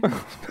swear?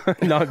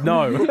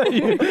 No.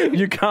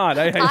 You can't.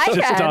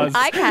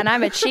 I can.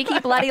 I'm a cheeky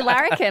bloody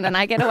larrikin and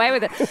I get away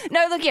with it.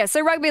 No, look,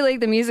 so Rugby League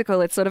the Musical,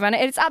 it's sort of, and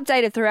it's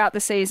updated throughout the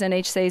season,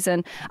 each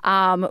season,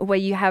 where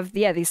you have,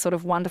 these sort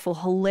of wonderful,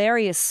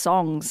 hilarious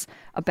songs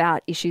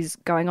about issues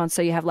going on.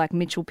 So you have like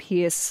Mitchell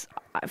Pearce,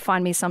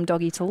 Find Me Some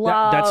Doggy to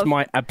Love. That's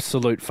my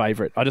absolute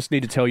favourite. I just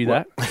need to tell you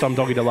that. Some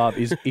Doggy to Love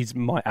is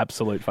my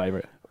absolute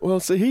favourite. Well,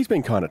 see, he's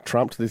been kind of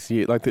trumped this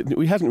year.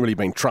 He hasn't really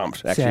been trumped,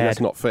 actually. Sad. That's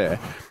not fair.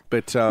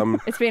 But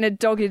it's been a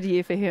dogged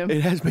year for him.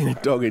 It has been a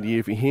dogged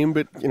year for him.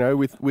 But,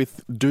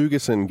 with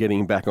Dugerson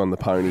getting back on the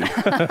pony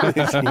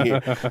this year,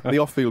 the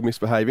off-field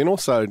misbehaviour, and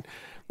also,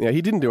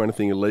 he didn't do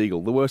anything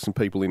illegal. There were some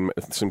people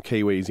some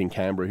Kiwis in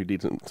Canberra who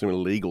did some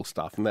illegal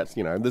stuff, and that's,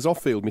 there's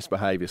off-field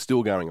misbehaviour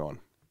still going on.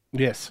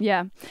 Yes.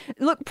 Yeah.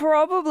 Look,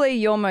 probably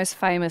your most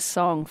famous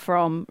song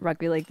from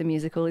Rugby League the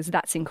Musical is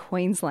That's in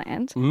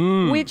Queensland,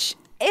 which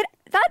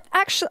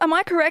am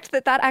I correct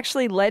that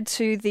actually led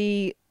to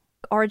the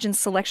Origin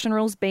selection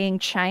rules being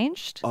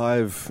changed?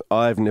 I've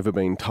never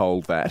been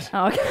told that.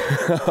 Oh, okay.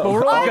 Well,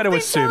 we're all going to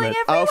assume it.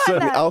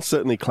 I'll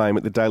certainly claim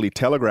it. The Daily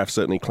Telegraph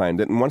certainly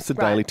claimed it. And once the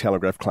Daily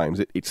Telegraph claims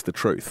it, it's the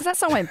truth. Because that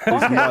song went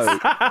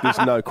bonkers.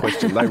 There's no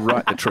question. They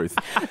write the truth.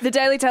 The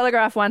Daily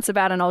Telegraph, once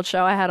about an old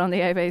show I had on the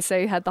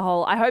ABC, had the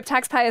whole, I hope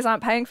taxpayers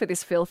aren't paying for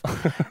this filth.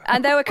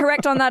 And they were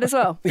correct on that as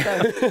well.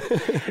 So.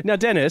 Now,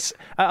 Dennis,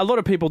 a lot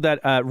of people that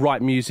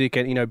write music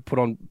and, put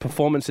on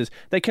performances,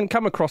 they can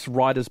come across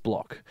writer's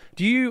block.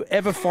 Do you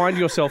ever find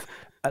yourself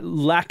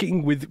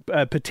lacking with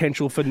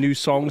potential for new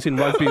songs in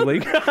rugby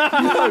league? No,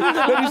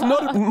 that is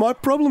not. My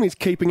problem is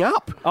keeping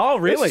up. Oh,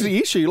 really? That's the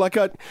issue. Like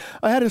I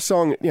had a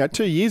song,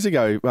 2 years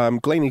ago.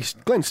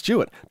 Glenn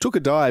Stewart took a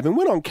dive and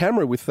went on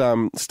camera with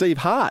Steve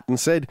Hart and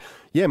said,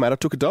 "Yeah, mate, I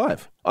took a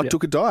dive. I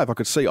took a dive. I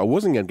could see I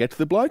wasn't going to get to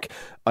the bloke.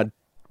 I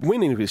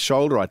went into his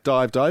shoulder. I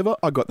dived over.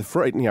 I got the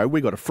free.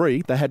 We got a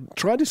free. They had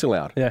try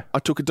disallowed. Yeah, I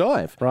took a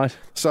dive. Right.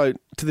 So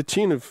to the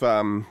tune of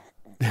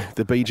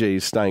the Bee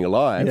Gees Staying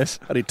Alive, yes.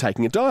 I did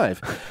Taking a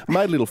Dive.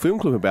 Made a little film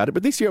clip about it,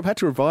 but this year I've had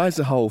to revise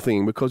the whole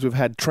thing because we've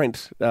had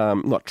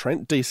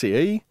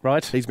DCE.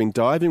 Right. He's been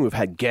diving. We've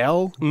had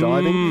Gal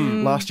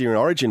diving. Last year in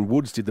Origin,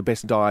 Woods did the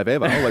best dive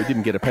ever, although he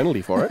didn't get a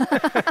penalty for it.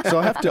 So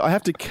I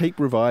have to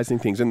keep revising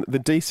things. And the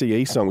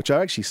DCE song, which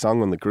I actually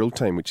sung on the Grill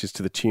Team, which is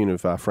to the tune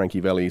of Frankie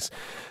Valli's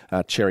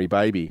Cherry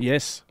Baby.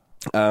 Yes.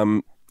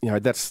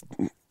 That's...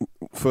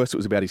 First it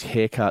was about his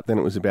haircut, then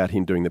it was about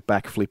him doing the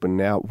backflip, and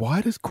now why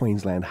does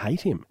Queensland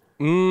hate him?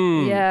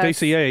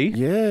 DCE?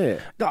 Yeah.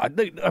 No,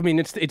 I mean,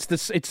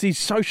 he's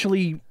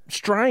socially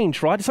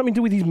strange, right? It's something to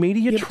do with his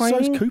media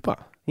training. So's Cooper.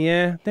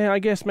 Yeah, I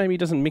guess maybe he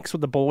doesn't mix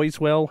with the boys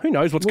well. Who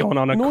knows what's going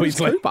on in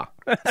Queensland? Cooper.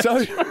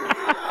 So...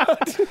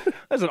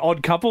 That's an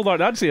odd couple.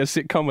 I'd see a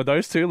sitcom with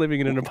those two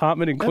living in an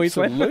apartment in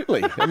Queensland.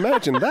 Absolutely.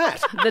 Imagine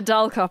that. The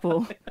dull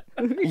couple.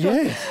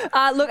 Yeah.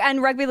 Look,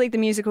 and Rugby League the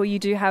Musical, you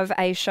do have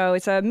a show.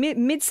 It's a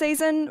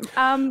mid-season...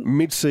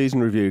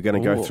 Mid-season review.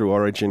 Going to go through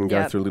Origin,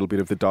 go through a little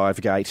bit of the Dive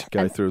Gate,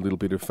 go through a little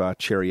bit of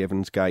Cherry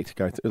Evans Gate,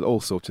 go through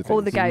all sorts of things.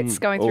 All the gates,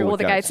 going through all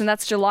the gates. And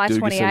that's July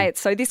 28th.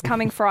 So this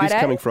coming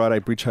Friday.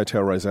 Bridge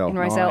Hotel Roselle. In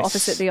Roselle,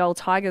 opposite the old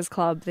Tigers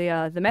Club,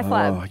 the Meth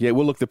Lab. Yeah,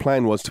 well, look, the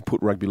plan was to put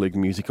Rugby League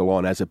Musical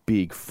on as a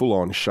big,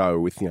 full-on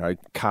show with,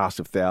 cast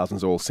of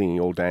thousands all singing,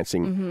 all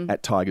dancing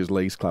at Tigers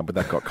Leagues Club, but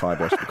that got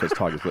kiboshed because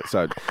Tigers...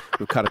 So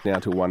we've cut it down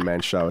to a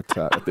one-man show at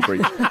the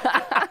bridge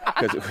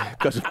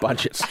because of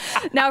budgets.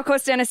 Now, of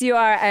course, Dennis, you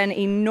are an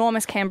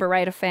enormous Canberra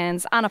Raider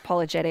fans,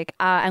 unapologetic,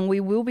 and we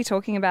will be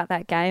talking about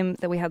that game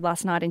that we had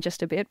last night in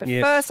just a bit. But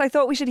first, I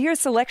thought we should hear a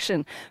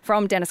selection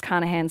from Dennis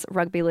Carnahan's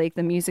Rugby League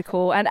the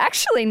Musical. And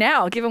actually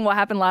now, given what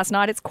happened last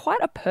night, it's quite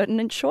a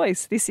pertinent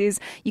choice. This is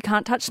You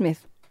Can't Touch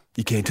Smith.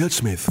 You can't touch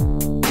Smith.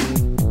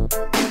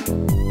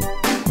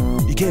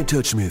 You can't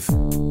touch Smith.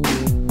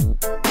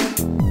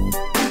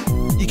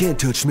 You can't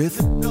touch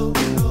Smith.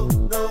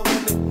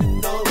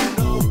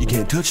 You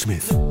can't touch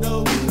Smith.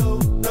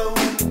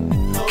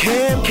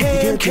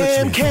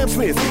 Cam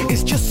Smith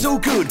is just so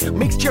good.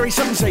 Makes Jerry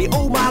Sutton say,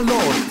 oh my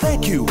Lord,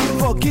 thank you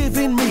for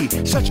giving me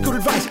such good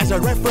advice as a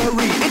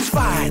referee. It's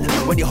fine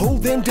when you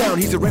hold them down.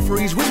 He's a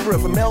referee's whisperer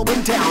from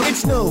Melbourne town.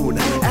 It's known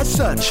as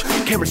such.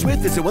 Cameron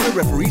Smith is the one that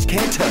referees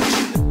can't touch.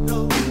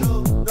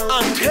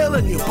 I'm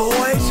telling you,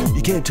 boys,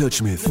 you can't touch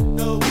Smith.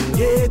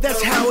 Yeah,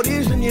 that's how it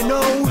is, and you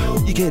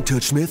know, you can't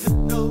touch Smith.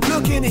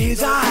 Look into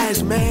his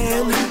eyes,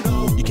 man.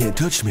 You can't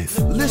touch Smith.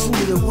 Listen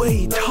to the way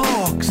he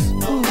talks.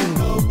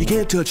 You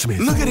can't touch Smith.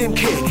 Look at him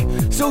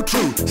kick. So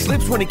true.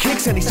 Slips when he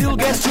kicks and he still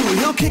gets to.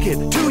 He'll kick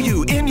it to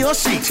you in your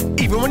seat.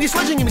 Even when you're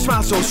sledging him, he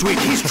smiles so sweet.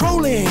 He's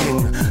trolling.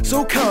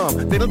 So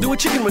calm. Then he'll do a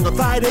chicken wing on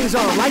thigh days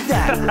on. Like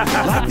that.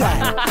 Like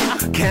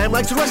that. Cam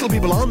likes to wrestle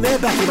people on their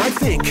back, and I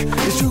think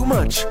it's too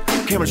much.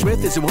 Cameron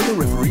Smith is the one the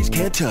referees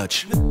can't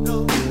touch.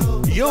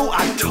 Yo,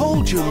 I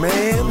told you,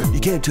 man. You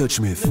can't touch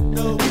Smith.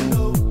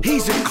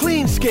 He's a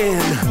clean skin.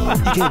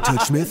 You can't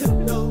touch Smith.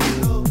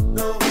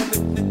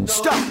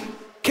 Stop.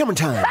 Cameron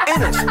time.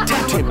 Ennis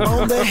tapped him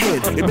on the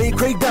head. It made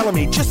Craig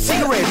Bellamy just see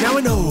red. Now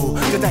I know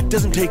that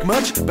doesn't take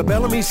much, but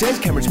Bellamy says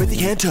Cameron Smith he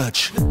can't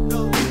touch.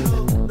 You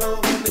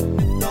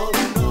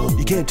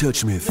can't touch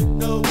Smith.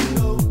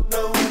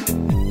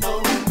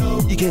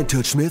 You can't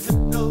touch Smith.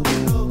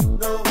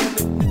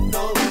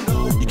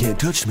 You can't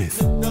touch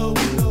Smith.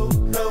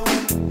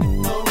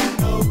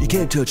 You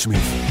can't touch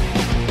Smith.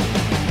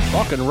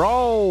 Rock and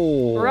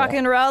roll. Rock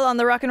and roll on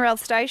the Rock and Roll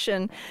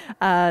station.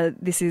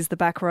 This is the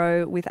Back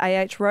Row with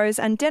A.H. Rose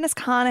and Dennis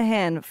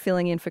Carnahan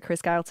filling in for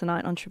Chris Gale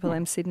tonight on Triple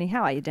M Sydney.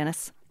 How are you,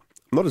 Dennis?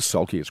 Not as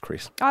sulky as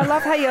Chris. I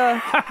love how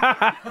you're...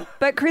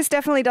 But Chris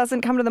definitely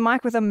doesn't come to the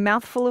mic with a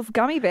mouthful of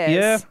gummy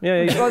bears.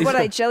 Yeah. What are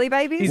they, jelly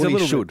babies? Well,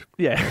 he should.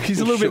 He's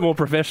a little bit more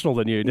professional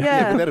than you.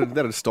 Yeah. But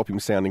that'd stop him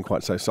sounding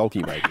quite so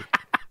sulky, maybe.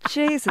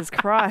 Jesus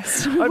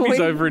Christ. I hope he's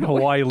over in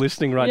Hawaii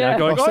listening right now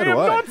going, I am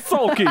not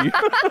sulky.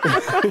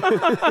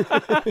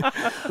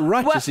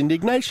 Righteous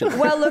indignation.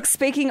 Well, look,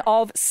 speaking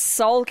of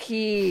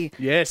sulky.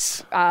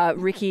 Yes.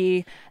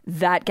 Ricky,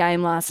 that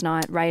game last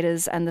night,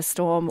 Raiders and the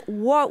Storm,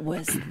 what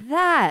was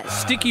that?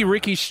 Sticky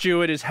Ricky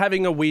Stewart is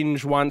having a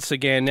whinge once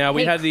again. Now,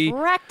 we had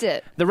cracked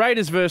it. The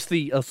Raiders versus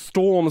the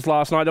Storms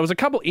last night. There was a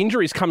couple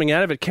injuries coming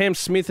out of it. Cam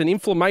Smith, an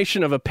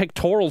inflammation of a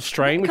pectoral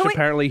strain, which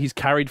apparently he's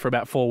carried for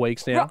about 4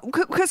 weeks now.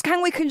 Because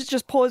can we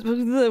just pause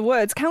the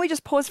words? Can we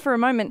just pause for a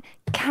moment?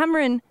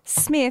 Cameron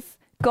Smith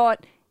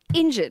got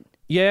injured.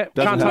 Yeah,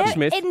 can't touch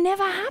Smith. It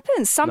never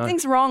happens.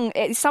 Something's wrong.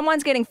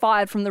 Someone's getting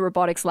fired from the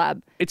robotics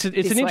lab. It's an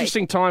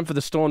interesting time for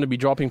the Storm to be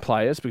dropping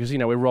players because,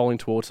 we're rolling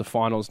towards the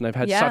finals and they've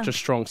had such a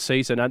strong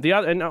season.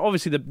 And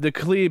obviously the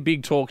clear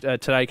big talk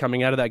today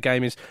coming out of that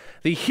game is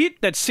the hit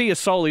that Sia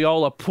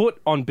Soliola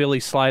put on Billy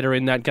Slater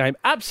in that game,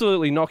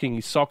 absolutely knocking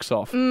his socks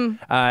off.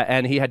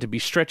 And he had to be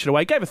stretched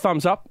away. Gave a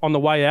thumbs up on the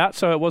way out,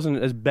 so it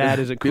wasn't as bad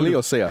as it could. Billy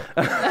or Sia?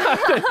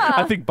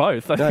 I think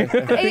both.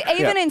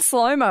 Even in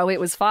slow-mo, it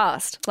was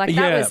fast. That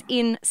was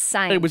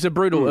insane. It was a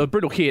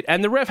brutal hit.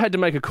 And the ref had to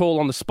make a call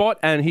on the spot,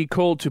 and he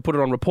called to put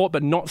it on report,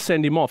 but not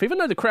send him off. Even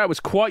though the crowd was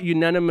quite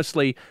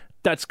unanimously,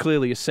 that's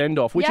clearly a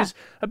send-off, which is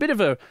a bit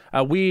of a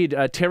weird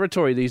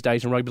territory these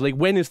days in rugby league.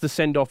 When is the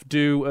send-off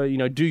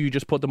due? Do you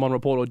just put them on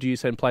report or do you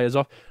send players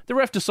off? The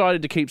ref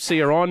decided to keep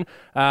Sia on,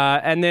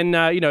 and then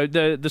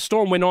the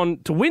Storm went on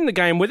to win the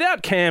game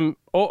without Cam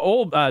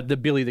or the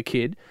Billy the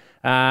Kid.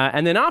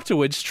 And then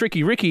afterwards,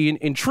 Tricky Ricky,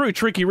 in true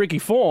Tricky Ricky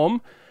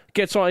form,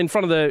 gets on in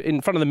front of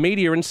the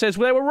media and says,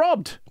 well, they were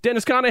robbed.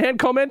 Dennis Carnahan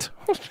comment.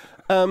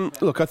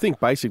 Look, I think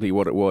basically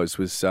what it was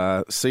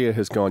Sia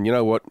has gone, you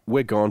know what,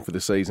 we're gone for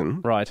the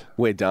season. Right.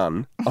 We're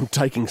done. I'm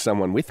taking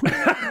someone with me.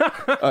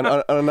 And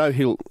I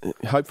know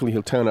hopefully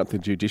he'll turn up the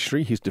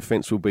judiciary. His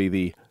defence will be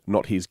the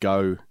not his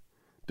go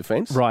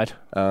defence. Right.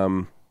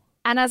 And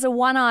as a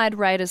one-eyed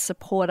Raiders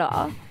supporter,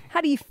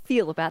 how do you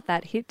feel about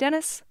that hit,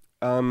 Dennis?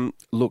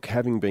 Look,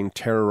 having been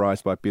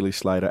terrorised by Billy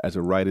Slater as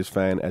a Raiders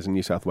fan, as a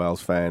New South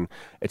Wales fan,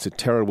 it's a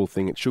terrible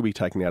thing. It should be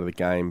taken out of the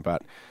game,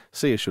 but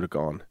Sia should have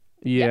gone.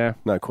 Yeah.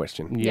 No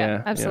question.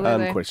 Yeah,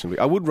 absolutely. Unquestionably.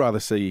 I would rather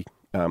see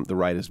the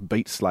Raiders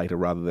beat Slater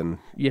rather than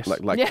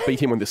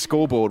beat him on the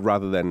scoreboard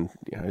rather than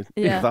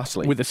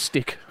thusly. With a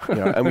stick.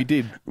 And we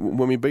did,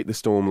 when we beat the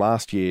Storm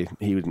last year,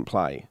 he didn't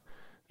play.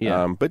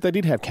 Yeah. But they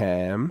did have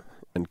Cam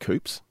and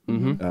Coops.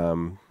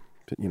 Mm-hmm.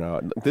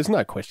 There's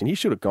no question. He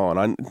should have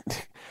gone.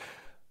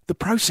 The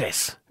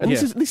process, and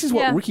this is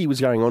what Ricky was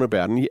going on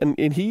about,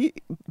 and he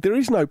there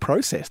is no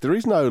process, there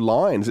is no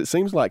lines. It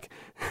seems like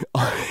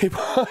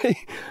a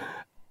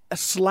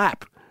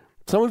slap.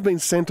 Someone's been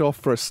sent off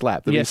for a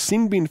slap. They've been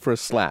sin binned for a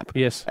slap.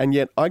 Yes, and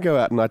yet I go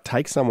out and I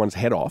take someone's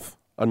head off,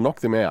 I knock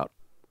them out,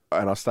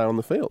 and I stay on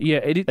the field.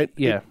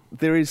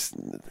 There is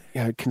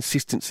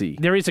consistency.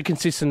 There is a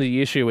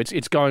consistency issue.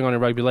 It's going on in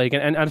rugby league,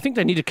 and I think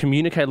they need to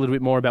communicate a little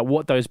bit more about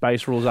what those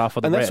base rules are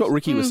for the And that's rest. what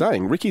Ricky was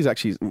saying. Ricky's not.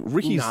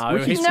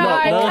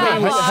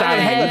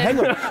 Hang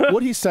on.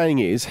 What he's saying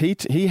is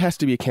he has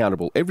to be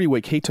accountable. Every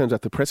week he turns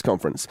up the press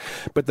conference,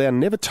 but they are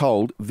never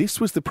told this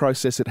was the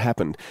process that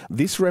happened.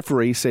 This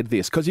referee said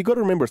this, because you've got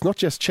to remember it's not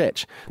just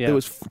Chech. Yeah. There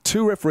was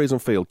 2 referees on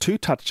field, 2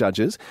 touch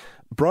judges.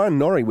 Brian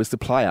Norrie was the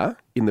player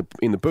in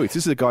the booth.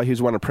 This is a guy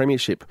who's won a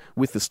premiership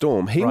with the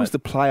Storm. He was the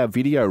player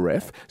video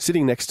ref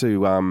sitting next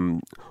to...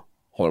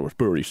 it was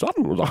Bernie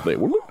Sutton was up there,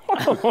 wasn't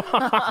it?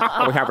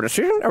 We have a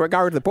decision in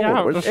regard to the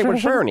board. It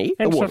was Bernie.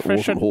 It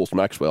wasn't Horst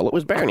Maxwell. It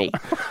was Bernie.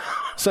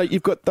 So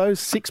you've got those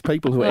 6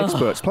 people who are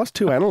experts, plus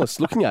 2 analysts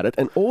looking at it,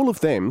 and all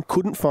of them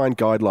couldn't find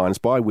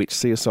guidelines by which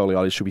Sia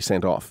Solioti should be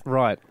sent off.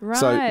 Right.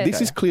 So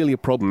this is clearly a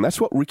problem. That's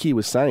what Ricky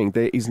was saying.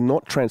 There is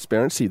not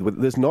transparency.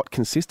 There's not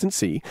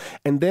consistency,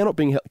 and they're not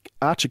being held.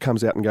 Archer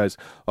comes out and goes,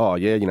 oh,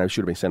 yeah,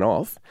 should have been sent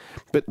off.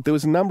 But there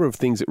was a number of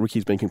things that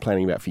Ricky's been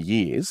complaining about for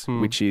years,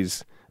 which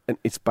is... And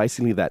it's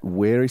basically that,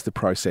 where is the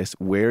process?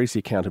 Where is the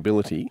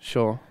accountability?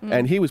 Sure.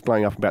 And he was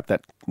blowing up about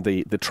that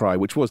the try,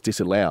 which was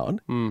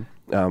disallowed,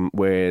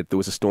 where there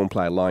was a Storm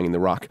player lying in the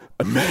ruck.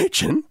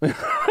 Imagine.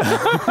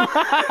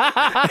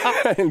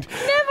 and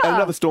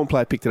another Storm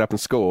player picked it up and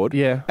scored.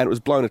 Yeah. And it was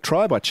blown a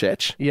try by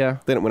Chech. Yeah.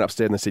 Then it went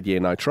upstairs and they said, yeah,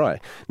 no try.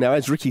 Now,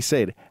 as Ricky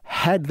said,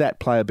 had that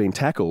player been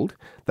tackled,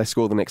 they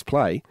score the next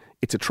play,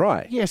 it's a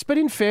try. Yes, but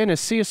in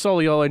fairness, Sia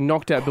Solioti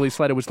knocked out Billy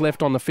Slater, was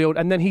left on the field,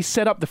 and then he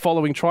set up the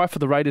following try for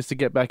the Raiders to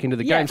get back into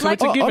the game. So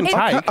it's a give and take.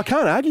 I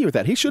can't argue with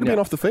that. He should have been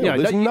off the field.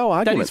 There's no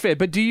argument. That is fair.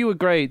 But do you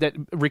agree that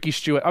Ricky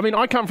Stewart... I mean,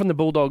 I come from the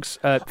Bulldogs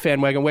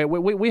fan wagon where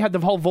we had the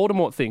whole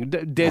Voldemort thing.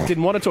 Des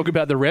didn't want to talk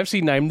about the refs.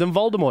 He named them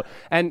Voldemort.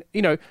 And,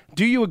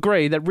 do you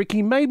agree that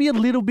Ricky, maybe a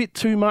little bit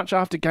too much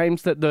after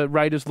games that the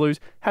Raiders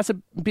lose, has a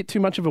bit too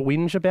much of a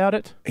whinge about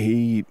it?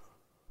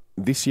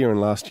 This year and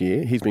last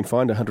year, he's been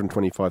fined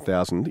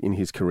 $125,000 in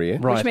his career.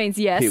 Right. Which means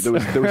yes.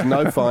 There was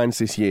no fines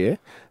this year,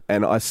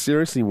 and I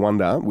seriously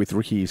wonder, with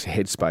Ricky's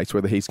headspace,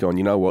 whether he's gone,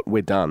 you know what,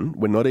 we're done.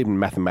 We're not even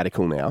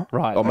mathematical now.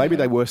 Right. Or maybe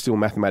they were still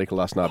mathematical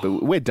last night,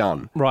 but we're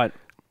done. Right.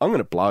 I'm going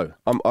to blow.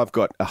 I've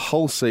got a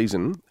whole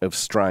season of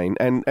strain,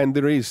 and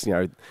there is,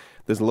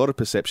 there's a lot of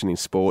perception in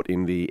sport.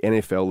 In the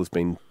NFL, there's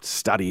been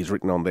studies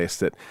written on this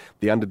that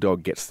the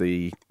underdog gets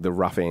the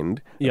rough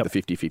end of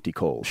the 50-50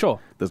 calls. Sure.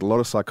 There's a lot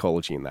of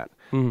psychology in that.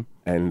 Mm.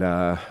 And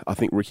I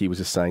think Ricky was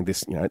just saying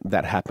this,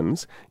 that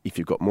happens if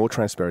you've got more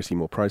transparency,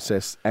 more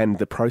process, and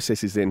the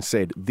process is then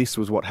said, this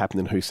was what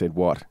happened and who said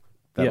what.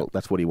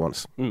 That's what he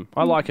wants.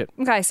 I like it.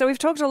 Okay, so we've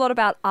talked a lot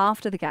about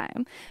after the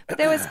game, but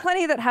there was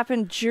plenty that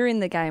happened during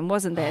the game,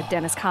 wasn't there?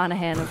 Dennis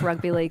Carnahan of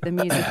Rugby League, the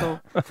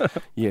musical.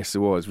 Yes,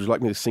 there was. Would you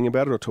like me to sing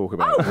about it or talk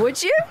about it? Oh,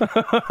 would you?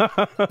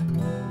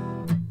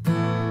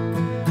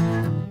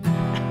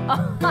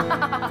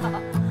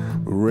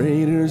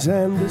 Raiders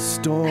and the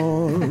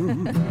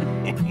Storm.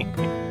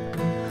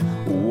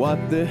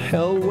 What the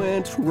hell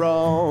went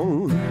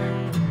wrong?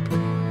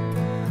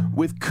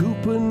 With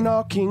Cooper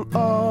knocking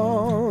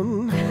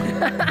on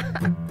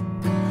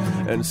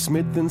and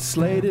Smith and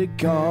Slater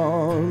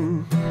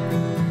gone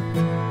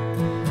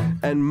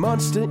and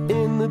Munster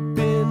in the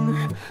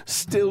bin,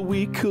 still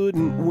we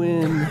couldn't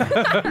win.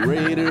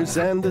 Raiders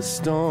and the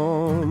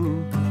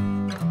Storm.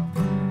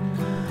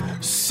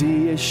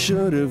 Sia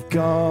should have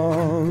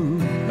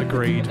gone.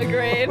 Agreed.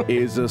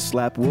 Is a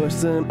slap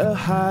worse than a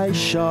high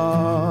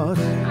shot?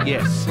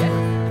 Yes.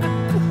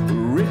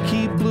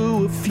 Ricky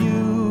blew a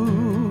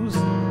fuse.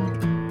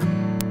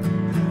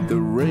 The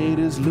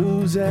Raiders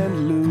lose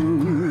and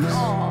lose.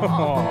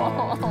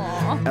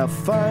 Our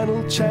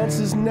final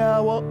chances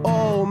now are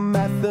all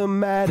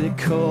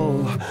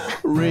mathematical.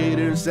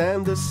 Raiders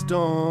and the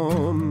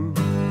Storm.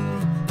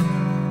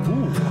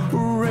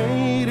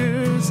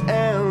 Raiders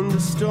and the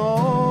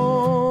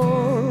Storm.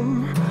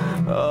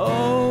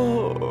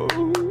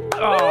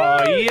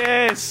 Oh,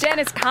 yes.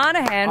 Dennis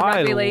Carnahan,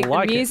 Rugby League,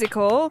 the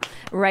musical,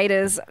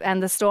 Raiders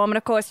and the Storm. And,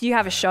 of course, you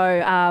have a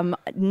show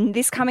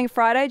this coming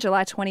Friday,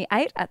 July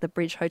 28th, at the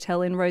Bridge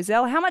Hotel in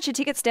Roselle. How much are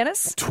tickets,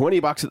 Dennis?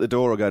 $20 at the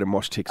door or go to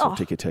Mosh Tix or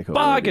Ticket Tech.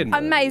 Bargain.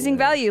 Amazing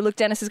value. Look,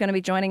 Dennis is going to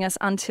be joining us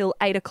until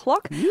 8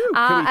 o'clock.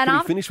 Can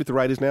we finish with the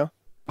Raiders now?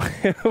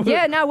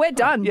 Yeah, no, we're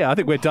done. Yeah, I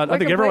think we're done. I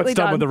think everyone's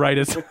done with the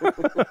Raiders.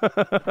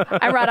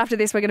 And right after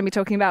this, we're going to be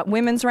talking about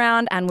Women's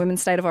Round and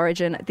Women's State of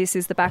Origin. This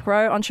is The Back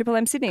Row on Triple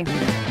M Sydney.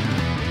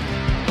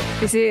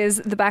 This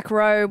is The Back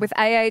Row with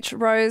A.H.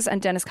 Rose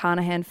and Dennis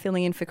Carnahan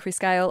filling in for Chris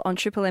Gale on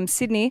Triple M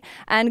Sydney.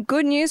 And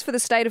good news for the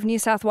state of New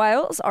South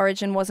Wales.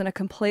 Origin wasn't a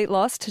complete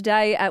loss.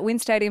 Today at WIN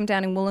Stadium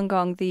down in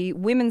Wollongong, the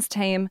women's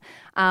team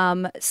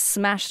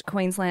smashed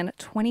Queensland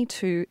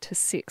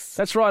 22-6.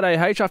 That's right,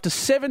 A.H. After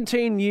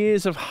 17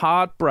 years of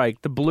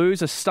heartbreak, the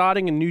Blues are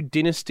starting a new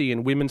dynasty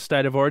in Women's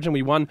State of Origin.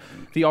 We won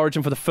the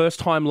Origin for the first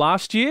time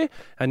last year,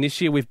 and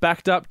this year we've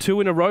backed up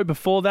 2 in a row.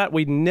 Before that,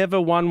 we'd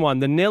never won one.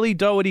 The Nellie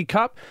Doherty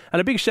Cup,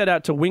 and a big shout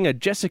out to winger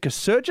Jessica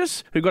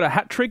Surgis, who got a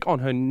hat-trick on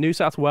her New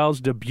South Wales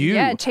debut.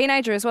 Yeah,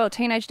 teenager as well,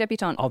 teenage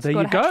debutante. Oh, there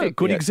you go.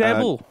 Good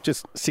example.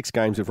 Just 6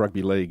 games of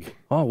rugby league.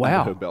 Oh, wow.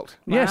 Under her belt.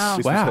 Yes,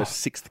 This was her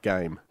 6th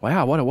game.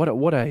 Wow, what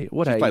a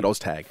She played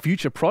Oztag.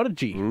 Future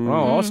prodigy.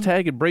 Oh,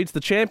 Oztag, it breeds the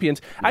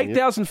champions.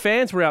 8,000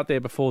 fans were out there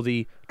before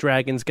the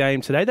Dragons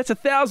game today. That's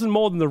 1,000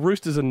 more than the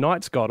Roosters and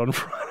Knights got on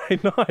Friday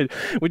night,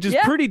 which is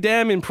pretty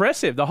damn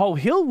impressive. The whole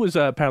hill was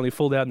apparently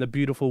full out in the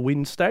beautiful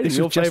WIN Stadium. This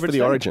was just for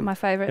the Origin. My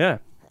favourite. Yeah.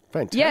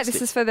 Fantastic. Yeah,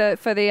 this is for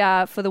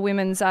the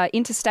women's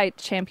interstate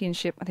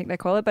championship, I think they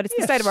call it, but it's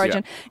the state of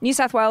origin. Yeah. New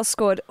South Wales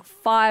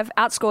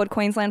outscored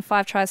Queensland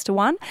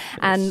 5-1,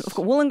 and we've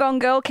got Wollongong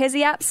girl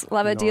Kezi Apps,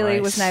 love her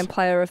dearly, was named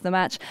player of the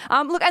match.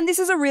 Look, and this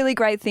is a really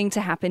great thing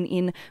to happen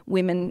in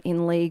women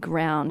in league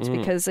round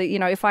because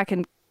if I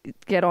can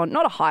get on,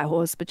 not a high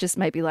horse, but just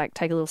maybe like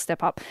take a little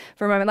step up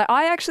for a moment. Like,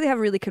 I actually have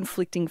really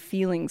conflicting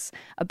feelings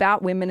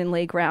about women in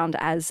league round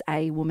as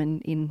a woman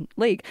in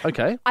league.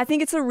 Okay. I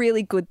think it's a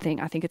really good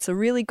thing. I think it's a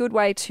really good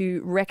way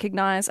to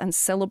recognise and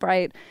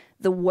celebrate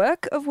the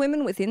work of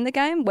women within the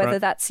game, whether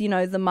that's,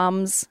 the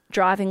mums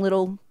driving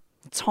little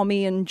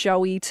Tommy and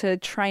Joey to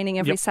training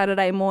every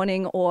Saturday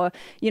morning, or,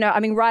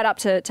 right up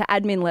to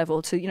admin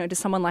level, to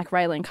someone like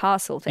Raylene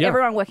Castle, to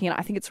everyone working in it.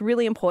 I think it's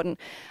really important.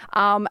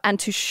 And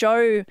to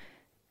show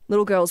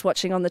little girls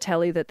watching on the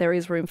telly that there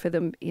is room for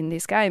them in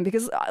this game,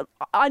 because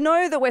I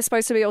know that we're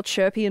supposed to be all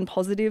chirpy and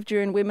positive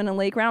during women in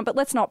league round, but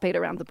let's not beat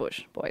around the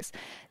bush, boys.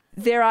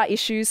 There are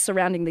issues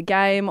surrounding the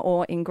game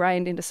or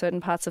ingrained into certain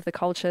parts of the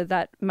culture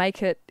that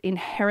make it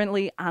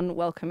inherently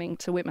unwelcoming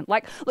to women.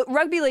 Like, look,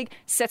 rugby league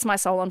sets my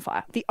soul on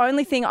fire. The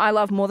only thing I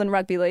love more than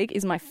rugby league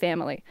is my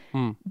family.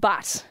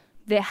 But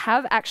there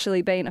have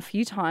actually been a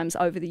few times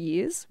over the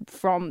years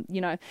from,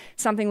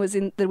 something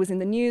that was in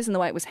the news and the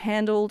way it was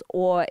handled,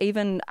 or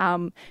even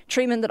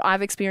treatment that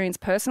I've experienced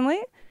personally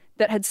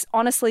that has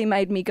honestly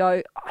made me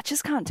go, I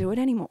just can't do it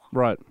anymore.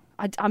 Right.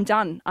 I'm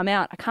done. I'm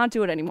out. I can't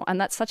do it anymore.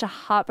 And that's such a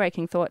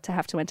heartbreaking thought to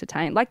have to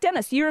entertain. Like,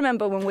 Dennis, you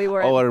remember when we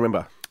were... Oh, I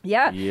remember.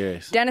 Yeah.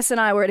 Yes. Dennis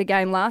and I were at a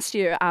game last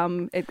year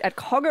at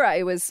Kogarah.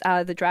 It was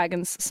the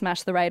Dragons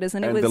smashed the Raiders.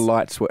 And the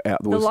lights were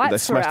out. They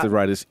smashed the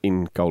Raiders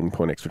in Golden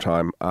Point extra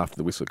time after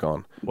the whistle had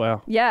gone.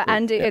 Wow. Yeah,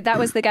 and that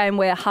was the game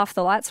where half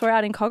the lights were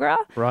out in Kogarah.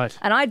 Right.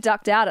 And I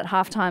ducked out at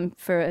halftime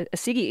for a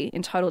ciggy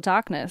in total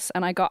darkness.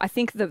 And I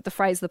think the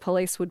phrase the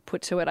police would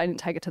put to it, I didn't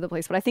take it to the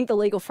police, but I think the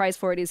legal phrase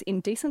for it is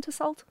indecent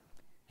assault.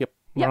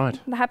 Yep, right.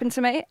 That happened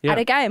to me at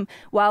a game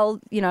while,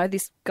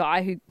 this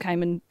guy who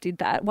came and did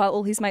that, while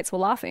all his mates were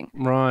laughing.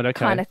 Right, okay.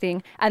 Kind of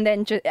thing. And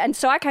then,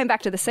 so I came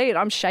back to the seat,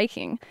 I'm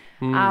shaking.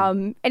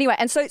 Anyway,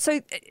 and so,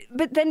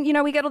 but then,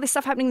 we get all this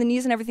stuff happening in the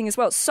news and everything as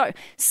well. So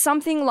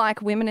something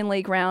like Women in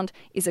League Round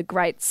is a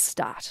great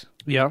start.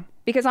 Yeah.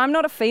 Because I'm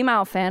not a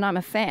female fan, I'm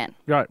a fan.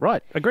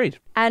 Right. Agreed.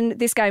 And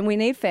this game, we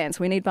need fans.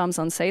 We need bums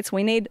on seats.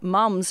 We need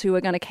mums who are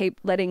going to keep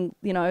letting,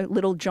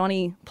 little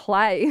Johnny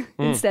play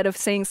instead of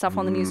seeing stuff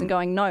on the news and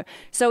going, no.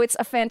 So it's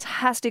a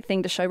fantastic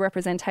thing to show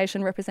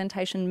representation.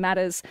 Representation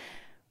matters,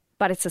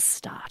 but it's a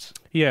start.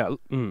 Yeah.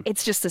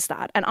 It's just a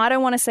start. And I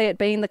don't want to see it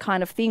being the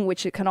kind of thing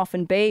which it can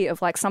often be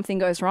of like something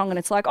goes wrong and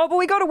it's like, oh, but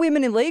we got a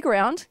women in league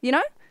round,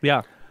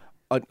 Yeah.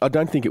 I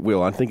don't think it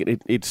will. I think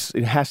it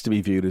has to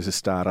be viewed as a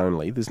start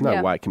only. There's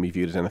no way it can be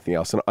viewed as anything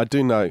else. And I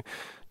do know,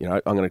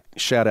 I'm going to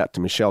shout out to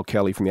Michelle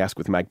Kelly from the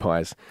Asquith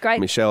Magpies. Great.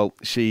 Michelle,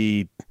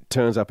 she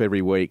turns up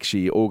every week.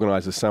 She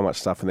organises so much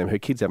stuff for them. Her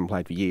kids haven't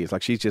played for years.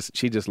 Like, she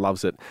just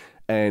loves it.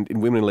 And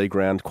in Women in League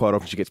Round, quite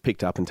often she gets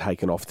picked up and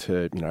taken off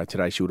to,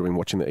 today she would have been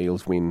watching the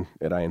Eels win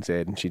at ANZ,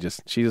 and she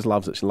just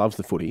loves it. She loves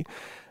the footy.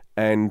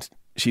 And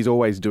she's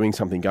always doing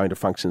something, going to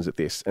functions at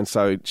this. And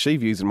so she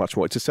views it much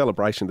more. It's a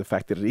celebration of the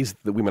fact that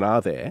the women are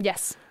there.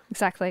 Yes,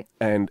 exactly.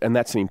 And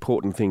that's an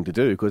important thing to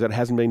do because that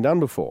hasn't been done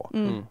before.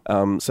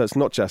 So it's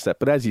not just that.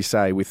 But as you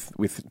say, with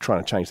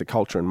trying to change the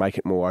culture and make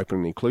it more open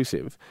and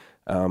inclusive,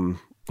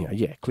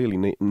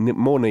 clearly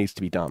more needs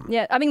to be done.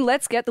 Yeah, I mean,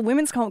 let's get the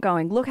women's comp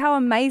going. Look how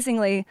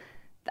amazingly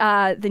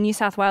the New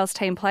South Wales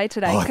team played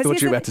today. Oh, I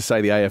thought you were about to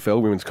say the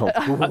AFL women's comp.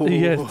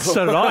 Yeah,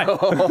 so did I.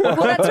 Well,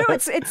 that too.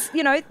 It's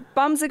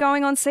bums are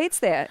going on seats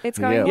there. It's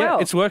going well. Yeah,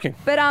 it's working.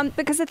 But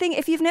because the thing,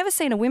 if you've never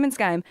seen a women's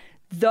game,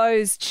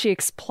 those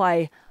chicks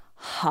play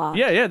hard.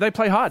 Yeah, they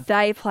play hard.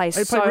 They play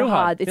so real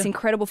hard. It's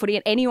incredible footy,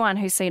 and anyone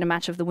who's seen a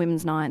match of the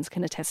women's nines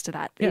can attest to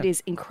that. Yeah. It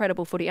is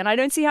incredible footy, and I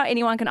don't see how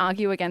anyone can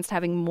argue against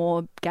having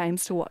more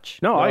games to watch.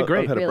 No, I agree.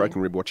 I've had a broken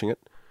rib watching it.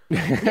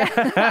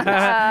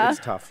 It's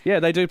tough. Yeah,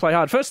 they do play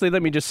hard. Firstly,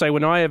 let me just say,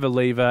 when I ever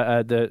leave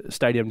the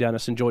stadium down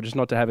at St George's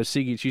not to have a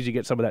ciggy, it's usually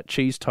get some of that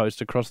cheese toast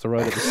across the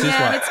road at the Sizzler.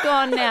 Yeah, it's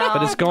gone now.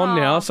 But it's gone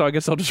now, so I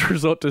guess I'll just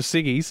resort to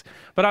ciggies.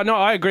 But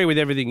I agree with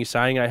everything you're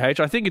saying, AH.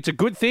 I think it's a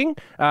good thing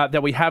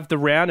that we have the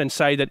round and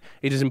say that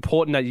it is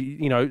important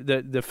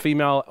that the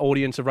female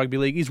audience of rugby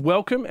league is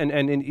welcome and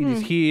it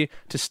is here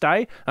to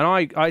stay.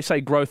 And I say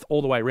growth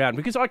all the way around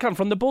because I come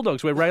from the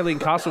Bulldogs, where Raylene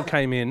Castle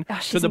came in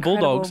to the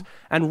Bulldogs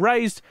and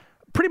raised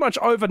pretty much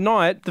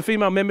overnight the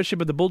female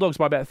membership of the Bulldogs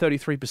by about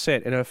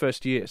 33% in her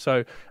first year.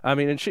 So, I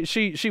mean, and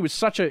she was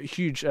such a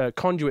huge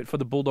conduit for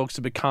the Bulldogs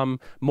to become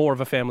more of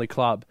a family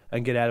club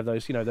and get out of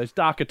those, those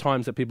darker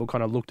times that people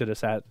kind of looked at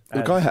us at.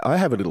 Look, I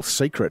have a little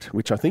secret,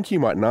 which I think you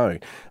might know,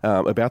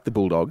 about the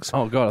Bulldogs.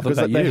 Oh, God, I thought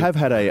because they have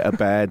had a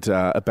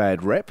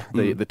bad rep.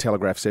 The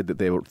Telegraph said that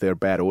they're a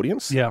bad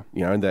audience. Yeah.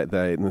 And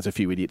there's a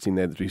few idiots in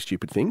there that do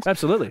stupid things.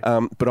 Absolutely.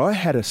 But I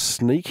had a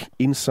sneak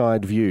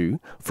inside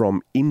view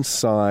from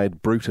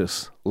inside Brutus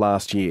Brutus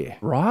last year.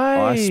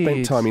 Right. I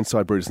spent time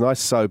inside Brutus, and I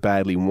so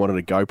badly wanted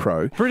a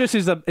GoPro. Brutus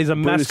is a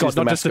mascot,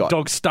 not just a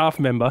dog staff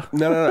member.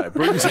 No.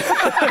 Brutus.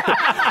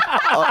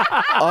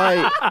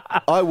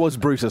 I was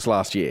Brutus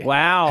last year.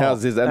 Wow.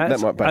 How's this? That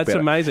might be That's better.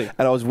 amazing.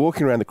 And I was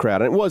walking around the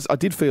crowd, and I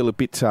did feel a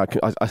bit. I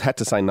had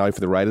to say no for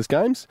the Raiders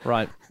games.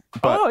 Right.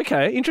 But,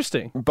 okay.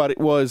 Interesting. But it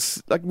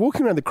was like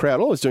walking around the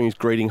crowd, all I was doing is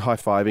greeting,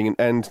 high-fiving,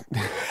 and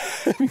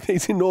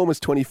these enormous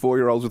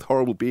 24-year-olds with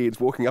horrible beards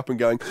walking up and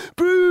going,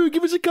 "Boo,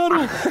 give us a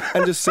cuddle,"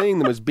 and just seeing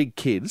them as big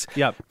kids.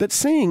 Yep. But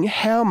seeing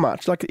how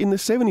much, like in the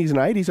 70s and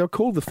 80s, they were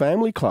called the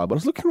family club. I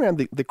was looking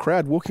around the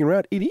crowd walking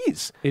around. It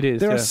is.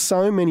 There are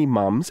so many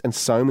mums and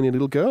so many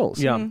little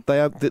girls. Yeah. They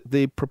are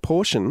the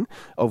proportion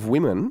of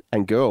women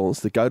and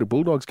girls that go to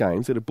Bulldogs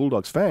games that are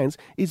Bulldogs fans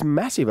is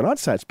massive, and I'd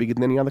say it's bigger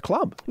than any other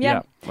club.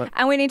 Yeah.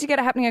 And we need to get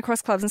it happening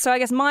across clubs. And so I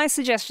guess my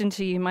suggestion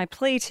to you, my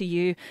plea to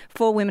you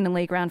for Women in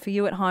League Round, for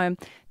you at home,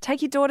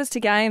 take your daughters to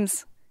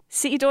games.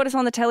 Sit your daughters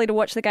on the telly to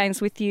watch the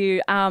games with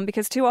you,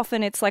 because too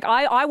often it's like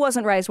I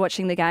wasn't raised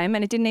watching the game,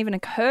 and it didn't even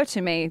occur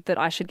to me that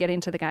I should get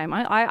into the game.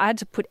 I had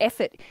to put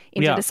effort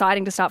into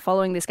deciding to start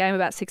following this game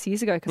about 6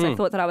 years ago because I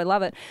thought that I would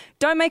love it.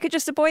 Don't make it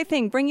just a boy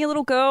thing. Bring your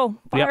little girl,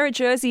 buy her a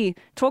jersey,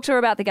 talk to her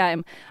about the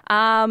game.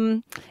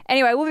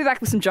 Anyway, we'll be back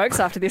with some jokes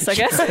after this, I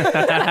guess.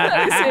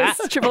 This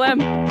is Triple M.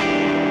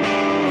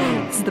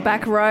 This is the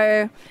back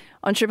row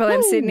on Triple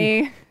M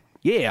Sydney.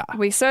 Yeah.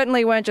 We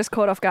certainly weren't just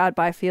caught off guard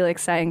by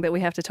Felix saying that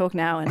we have to talk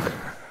now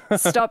and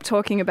stop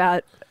talking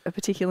about a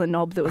particular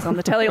knob that was on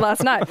the telly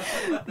last night.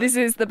 This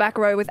is the back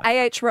row with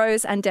A.H.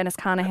 Rose and Dennis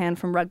Carnahan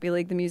from Rugby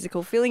League the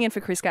Musical, filling in for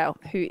Chris Gale,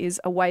 who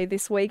is away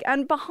this week.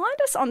 And behind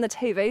us on the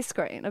TV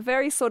screen, a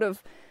very sort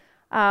of,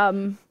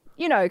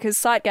 because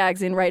sight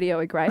gags in radio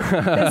are great.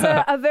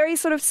 There's a very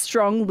sort of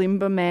strong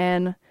limber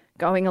man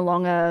going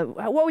along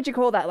what would you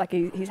call that? Like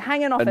he's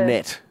hanging off a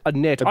net. A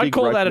net. I'd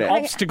call that an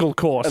obstacle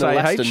course, An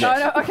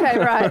No, okay,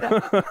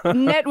 right.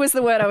 Net was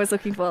the word I was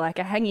looking for, like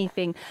a hangy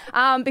thing.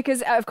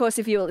 Because, of course,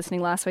 if you were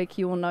listening last week,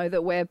 you will know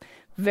that we're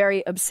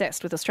very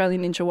obsessed with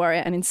Australian Ninja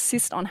Warrior and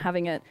insist on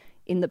having it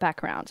in the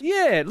background.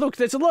 Yeah, look,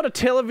 there's a lot of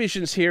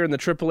televisions here in the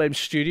Triple M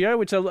studio,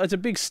 which is a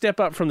big step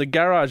up from the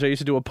garage I used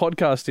to do a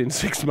podcast in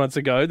 6 months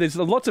ago. There's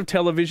lots of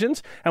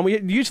televisions, and we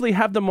usually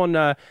have them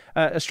on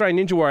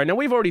Australian Ninja Warrior. Now,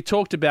 we've already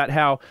talked about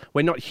how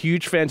we're not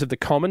huge fans of the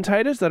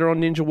commentators that are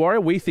on Ninja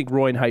Warrior. We think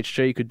Roy and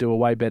HG could do a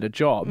way better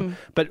job.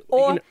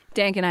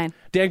 Dan Ganane.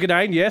 Dan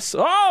Ganane, yes.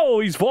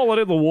 Oh, he's fallen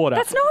in the water.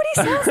 That's not what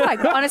he sounds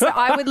like. Honestly,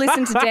 I would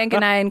listen to Dan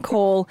Ganane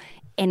call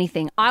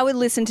anything. I would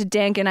listen to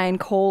Dan Ganane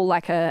call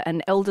like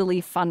an elderly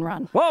fun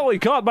run. Well, he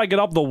can't make it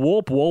up the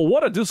warp wall.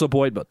 What a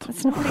disappointment.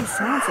 That's not what he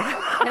sounds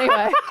like.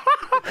 Anyway.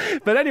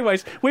 But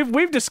anyways,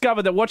 we've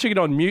discovered that watching it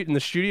on mute in the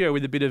studio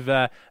with a bit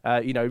of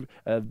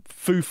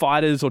Foo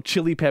Fighters or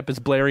Chili Peppers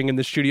blaring in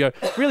the studio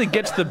really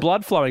gets the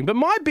blood flowing. But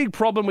my big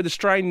problem with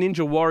Australian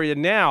Ninja Warrior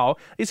now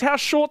is how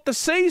short the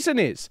season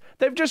is.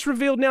 They've just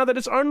revealed now that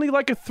it's only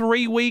like a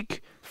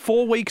 3-week,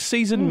 4-week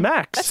season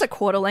max. That's a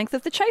quarter length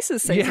of the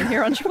Chasers season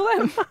here on Triple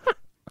M.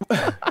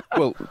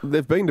 Well,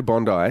 they've been to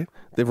Bondi.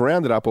 They've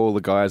rounded up all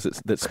the guys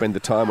that spend the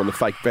time on the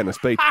fake Venice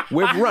Beach.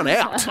 We've run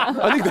out.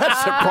 I think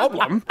that's the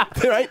problem.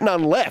 There ain't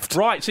none left.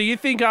 Right, so you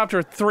think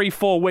after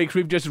 3-4 weeks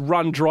we've just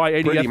run dry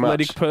any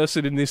athletic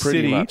person in this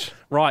city? Much.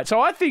 Right,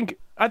 so I think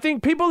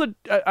people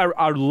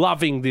are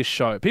loving this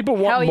show. People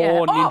want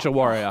more Ninja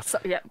Warrior.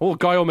 Oh,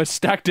 guy almost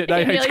stacked it.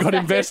 AH got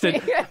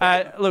invested.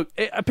 Look,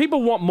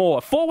 people want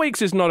more. 4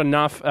 weeks is not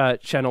enough,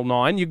 Channel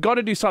 9. You've got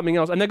to do something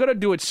else, and they've got to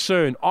do it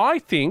soon. I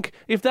think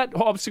if that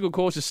obstacle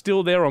course is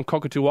still there on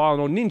Cockatoo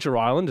Island, or Ninja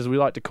Island, as we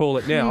like to call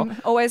it now.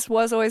 Always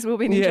was, always will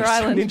be Ninja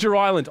Island. Ninja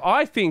Island.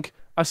 I think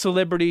a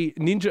celebrity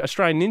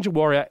Australian Ninja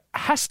Warrior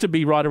has to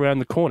be right around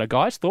the corner.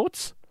 Guys,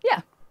 thoughts?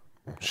 Yeah.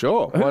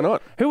 Sure, why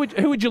not? Who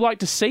would you like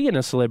to see in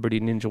a celebrity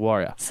Ninja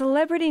Warrior?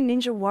 Celebrity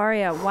Ninja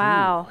Warrior,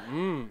 wow.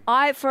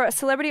 For a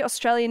celebrity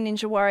Australian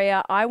Ninja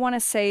Warrior, I want to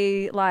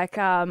see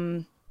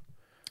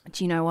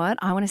do you know what?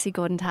 I want to see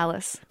Gordon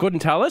Tallis. Gordon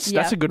Tallis?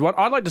 Yeah. That's a good one.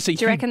 I'd like to see...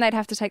 Do you reckon they'd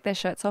have to take their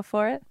shirts off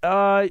for it?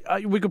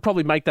 We could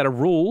probably make that a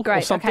rule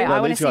or something. Okay, I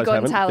want to see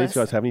Gordon Tallis. These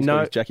guys haven't. He's got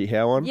his Jackie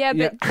Howe on. Yeah,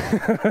 but...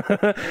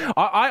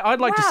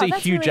 I'd like to see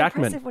Hugh really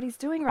Jackman. Impressive what he's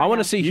doing right I want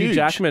now. to see Hugh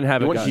Jackman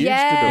have a go.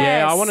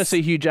 Yeah, I want to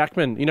see Hugh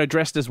Jackman,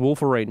 dressed as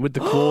Wolverine with the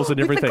claws and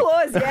everything.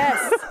 With the claws,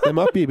 yes. There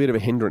might be a bit of a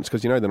hindrance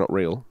because they're not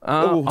real.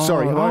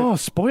 Sorry.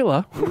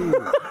 Spoiler.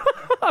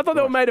 I thought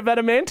they were made of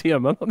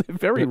adamantium. I thought they're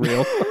very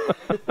real.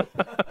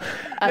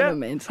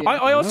 Adamantium.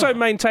 I also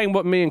maintain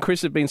what me and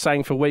Chris have been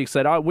saying for weeks,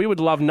 that we would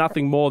love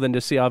nothing more than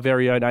to see our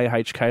very own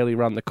A.H. Cayley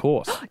run the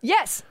course.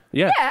 Yes.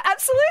 Yeah,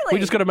 absolutely. We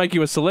just got to make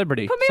you a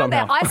celebrity Put me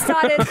somehow. on there. I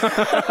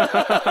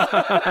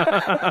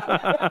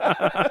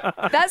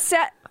started... That's...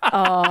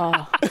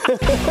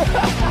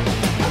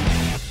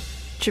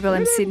 Triple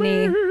M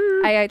Sydney,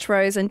 A.H.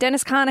 Rose and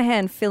Dennis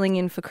Carnahan filling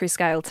in for Chris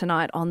Gale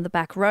tonight on the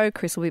back row.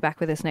 Chris will be back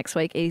with us next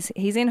week. He's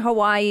in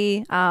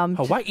Hawaii.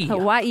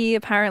 Hawaii,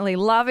 apparently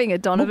loving a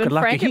Donovan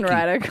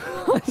Frankenreiter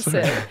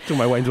concert. To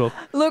my Wayne's World.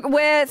 Look,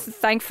 we're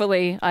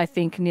thankfully, I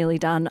think, nearly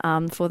done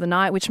for the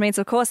night, which means,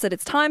 of course, that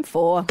it's time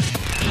for...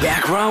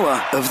 Back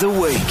Rower of the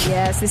Week.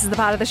 Yes, this is the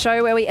part of the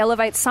show where we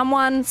elevate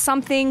someone,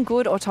 something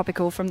good or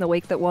topical from the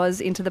week that was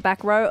into the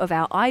back row of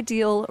our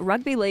ideal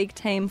rugby league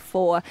team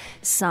for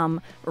some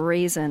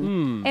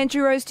reason.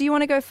 Andrew Rose, do you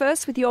want to go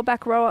first with your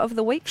back rower of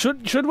the week?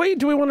 Should we?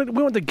 Do we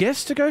want the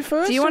guest to go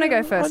first? Do you want to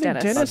go first,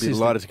 Dennis? I'd be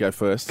delighted to go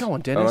first. Go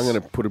on, Dennis. And I'm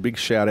going to put a big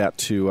shout out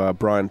to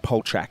Brian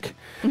Polchak.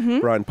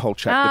 Brian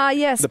Polchak.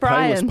 Yes, the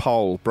Brian. painless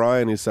pole.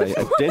 Brian is a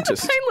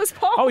dentist. Painless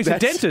pole. Oh, he's a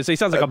dentist. He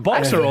sounds like a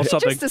boxer or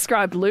something. Just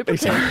described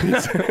lubricant.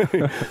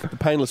 The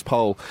painless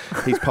pole.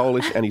 He's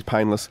Polish and he's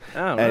painless.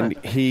 Oh, and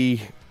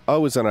right. I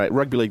was on a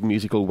rugby league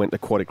musical, went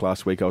aquatic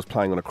last week. I was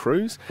playing on a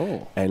cruise.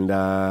 Oh. And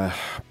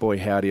boy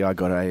howdy, I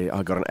got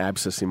an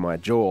abscess in my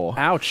jaw.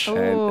 Ouch.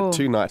 And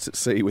 2 nights at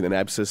sea with an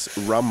abscess,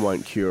 rum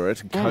won't cure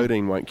it,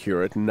 codeine won't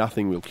cure it,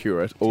 nothing will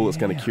cure it. All that's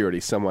going to cure it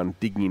is someone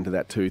digging into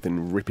that tooth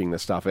and ripping the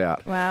stuff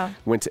out. Wow.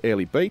 Went to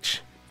Airlie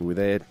Beach. We were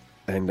there.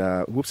 And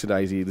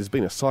whoops-a-daisy, there's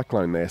been a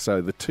cyclone there,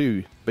 so the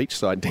 2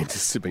 beachside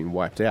dentists have been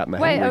wiped out and they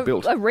haven't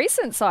rebuilt. A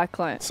recent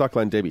cyclone?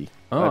 Cyclone Debbie.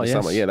 Oh, over yes.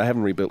 summer. Yeah, they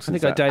haven't rebuilt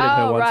since I think I dated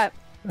her once. Right.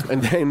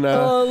 And then...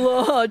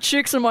 oh, Lord,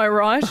 chicks, am I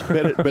right?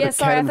 but yeah, at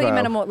sorry, I thought you Cannonvale-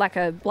 meant more like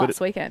last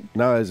weekend.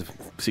 No, it was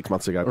 6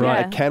 months ago.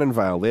 Right. At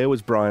Cannonvale, there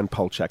was Brian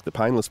Polchak, the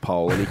painless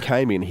pole, and he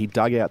came in, he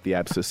dug out the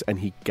abscess, and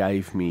he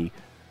gave me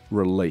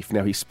relief.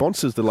 Now, he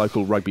sponsors the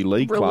local rugby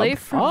league club. Relief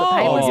from the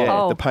painless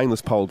pole. The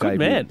painless pole gave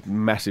me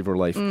massive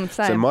relief. same.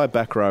 So my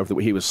back row,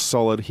 he was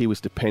solid, he was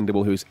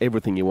dependable, he was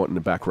everything you want in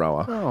a back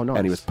rower. Oh, nice.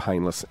 And he was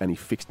painless, and he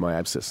fixed my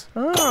abscess.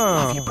 Oh.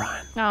 Love you,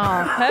 Brian.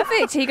 Oh,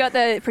 perfect. He got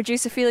the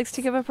producer Felix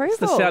tick of approval.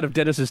 The sound of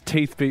Dennis's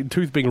tooth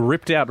being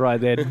ripped out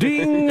right there.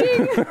 Ding!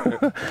 Ding!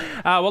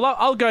 Well,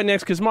 I'll go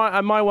next because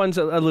my one's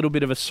a little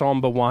bit of a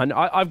somber one.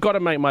 I've got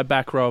to make my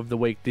back row of the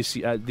week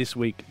this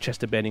week.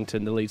 Chester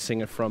Bennington, the lead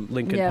singer from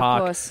Linkin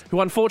Park, of course. who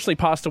unfortunately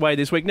passed away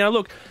this week. Now,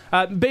 look,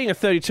 being a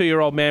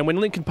 32-year-old man, when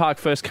Linkin Park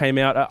first came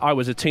out, I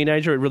was a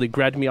teenager. It really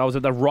grabbed me. I was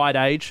at the right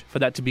age for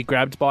that to be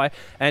grabbed by.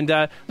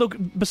 And look,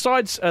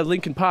 besides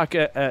Linkin Park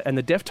and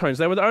the Deftones,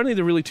 they were only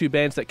the really 2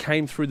 bands that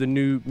came through the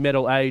new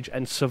metal age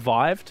and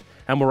survived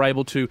and were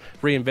able to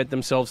reinvent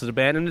themselves as a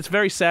band. And it's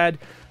very sad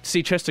to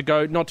see Chester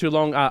go not too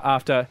long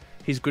after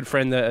his good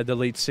friend, the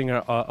lead singer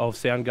of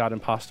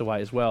Soundgarden, passed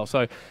away as well.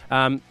 So,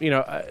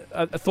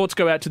 thoughts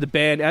go out to the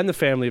band and the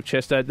family of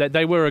Chester.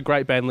 They were a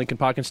great band, Linkin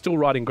Park, and still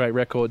writing great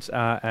records.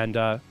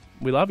 And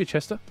we love you,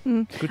 Chester.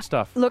 Good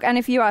stuff. Look, and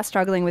if you are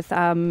struggling with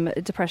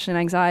depression,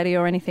 anxiety,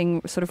 or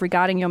anything sort of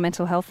regarding your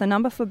mental health, the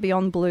number for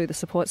Beyond Blue, the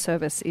support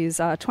service, is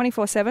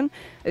 24/7.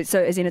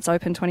 So, as in it's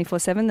open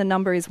 24/7. The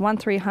number is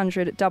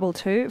 1300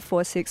 22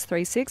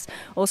 4636.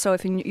 Also,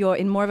 if you're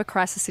in more of a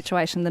crisis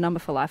situation, the number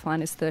for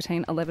Lifeline is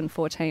 13 11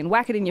 14.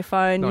 Whack it in your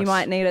phone. Nice. You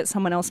might need it.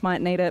 Someone else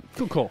might need it.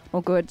 Good call.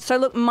 All good. So,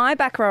 look, my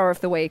back rower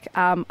of the week,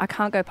 I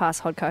can't go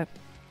past Hodko.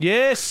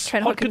 Yes,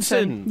 Trent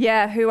Hodkinson.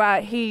 Yeah, who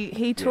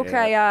he took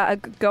a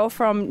girl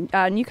from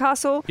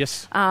Newcastle.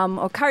 Yes.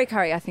 Or Curry,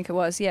 I think it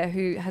was. Yeah,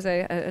 who has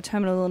a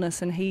terminal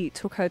illness, and he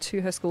took her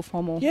to her school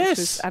formal. Yes. Which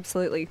was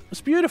absolutely It's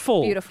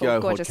beautiful.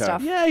 gorgeous Hodko.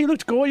 stuff. Yeah, you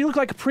looked gorgeous. You looked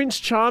like a Prince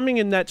Charming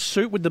in that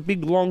suit with the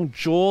big long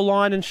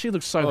jawline, and she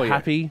looked so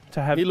happy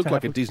to have. He looked to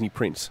like have a Disney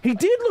prince. He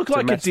did look To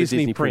like a match the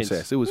Disney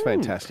princess. It was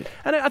fantastic.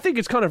 And I think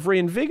it's kind of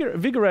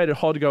reinvigorated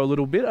Hodgo a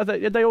little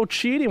bit. They all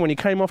cheered him when he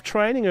came off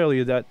training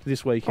earlier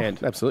this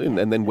weekend.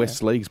 Absolutely. And then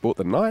West League's bought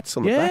the Knights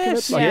on the back of it.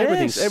 Yes, Like,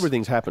 yes.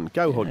 everything's happened.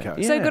 Go Hodko.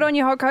 Yeah. So good on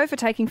you, Hodko, for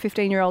taking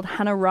 15-year-old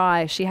Hannah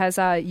Rye. She has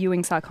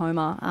Ewing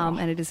sarcoma,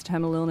 and it is a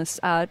terminal illness,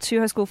 to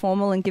her school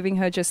formal and giving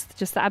her just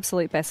the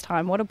absolute best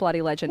time. What a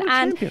bloody legend. What a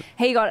And champion.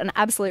 he got an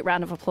absolute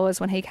round of applause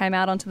when he came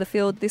out onto the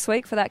field this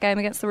week for that game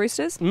against the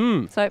Roosters.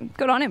 So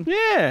good on him.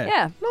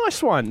 Yeah.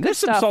 Nice one. There's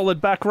some stuff. solid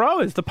back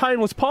rowers. The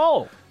painless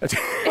pole.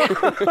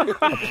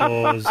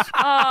 Applause.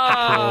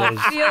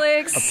 Oh,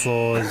 Felix.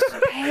 Applause.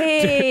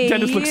 Hey,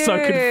 Dennis looks so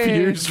you.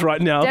 confused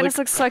right now. Dennis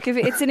looks so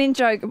confused. It's an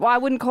in-joke. Well, I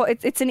wouldn't call it.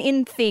 It's an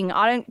in thing.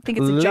 I don't think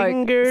it's a joke.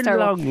 Linger It's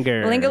terrible.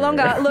 longer. Linger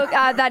longer. Look,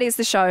 that is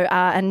the show.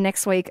 And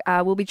next week,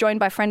 we'll be joined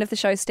by friend of the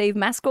show, Steve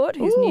Mascord,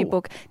 whose new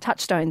book,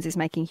 Touchstones, is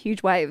making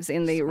huge waves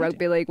in the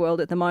rugby league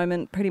world at the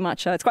moment. Pretty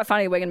much. It's quite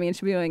funny. We're going to be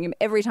interviewing him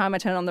every time I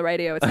turn on the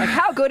radio. It's like,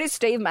 how good is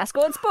Steve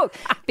Mascord's book?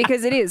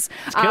 Because it is.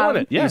 He's killing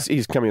it. Yeah.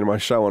 He's coming to my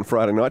show on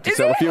Friday night to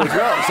sell a few as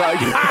well. So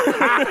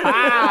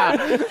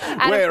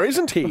where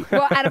isn't he?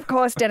 Well, and of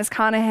course, Dennis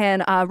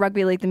Carnahan,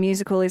 Rugby League the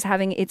Musical, is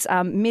having its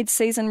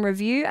mid-season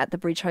review at the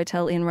Bridge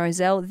Hotel in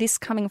Rozelle this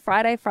coming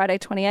Friday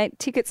 28.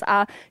 Tickets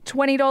are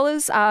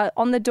 $20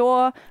 on the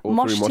door. All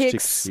Mosh through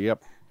Ticks.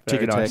 Yep. Very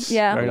Ticket nice. tax.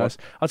 Yeah. Very nice.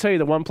 I'll tell you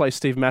the one place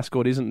Steve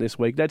Mascord isn't this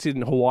week. That's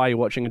in Hawaii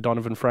watching a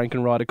Donovan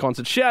Frankenrider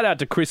concert. Shout out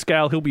to Chris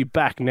Gale. He'll be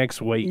back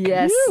next week.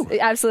 Yes, Woo.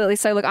 absolutely.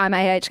 So look, I'm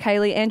A.H.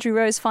 Kaylee. Andrew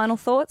Rose, final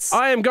thoughts?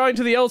 I am going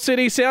to the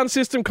LCD Sound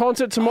System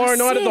concert tomorrow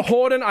night at the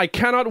Horden. I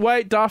cannot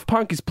wait. Daft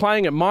Punk is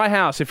playing at my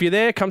house. If you're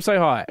there, come say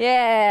hi.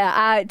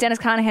 Yeah. Dennis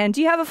Carnahan,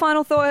 do you have a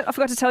final thought? I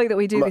forgot to tell you that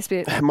we do this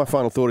bit. My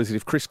final thought is that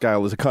if Chris Gale,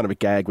 there's a kind of a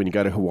gag when you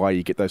go to Hawaii,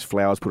 you get those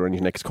flowers put on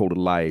your neck. It's called a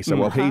lei. So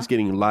while he's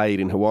getting laid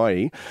in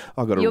Hawaii,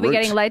 I've got a You'll be root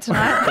getting laid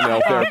tonight.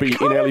 canal therapy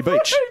in Early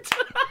Beach.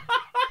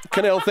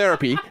 canal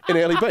therapy in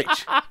Early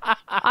Beach.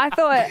 I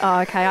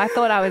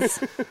thought I was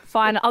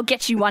fine. I'll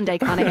get you one day,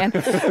 Carnahan.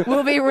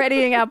 We'll be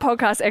readying our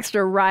podcast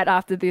extra right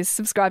after this.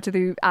 Subscribe to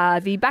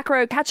the Back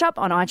Row Catch Up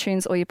on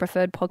iTunes or your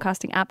preferred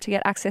podcasting app to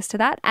get access to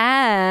that.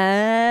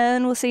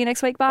 And we'll see you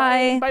next week.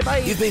 Bye.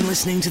 Bye. You've been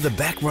listening to the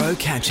Back Row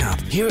Catch Up.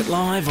 Hear it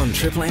live on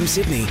Triple M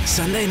Sydney,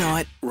 Sunday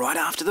night, right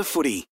after the footy.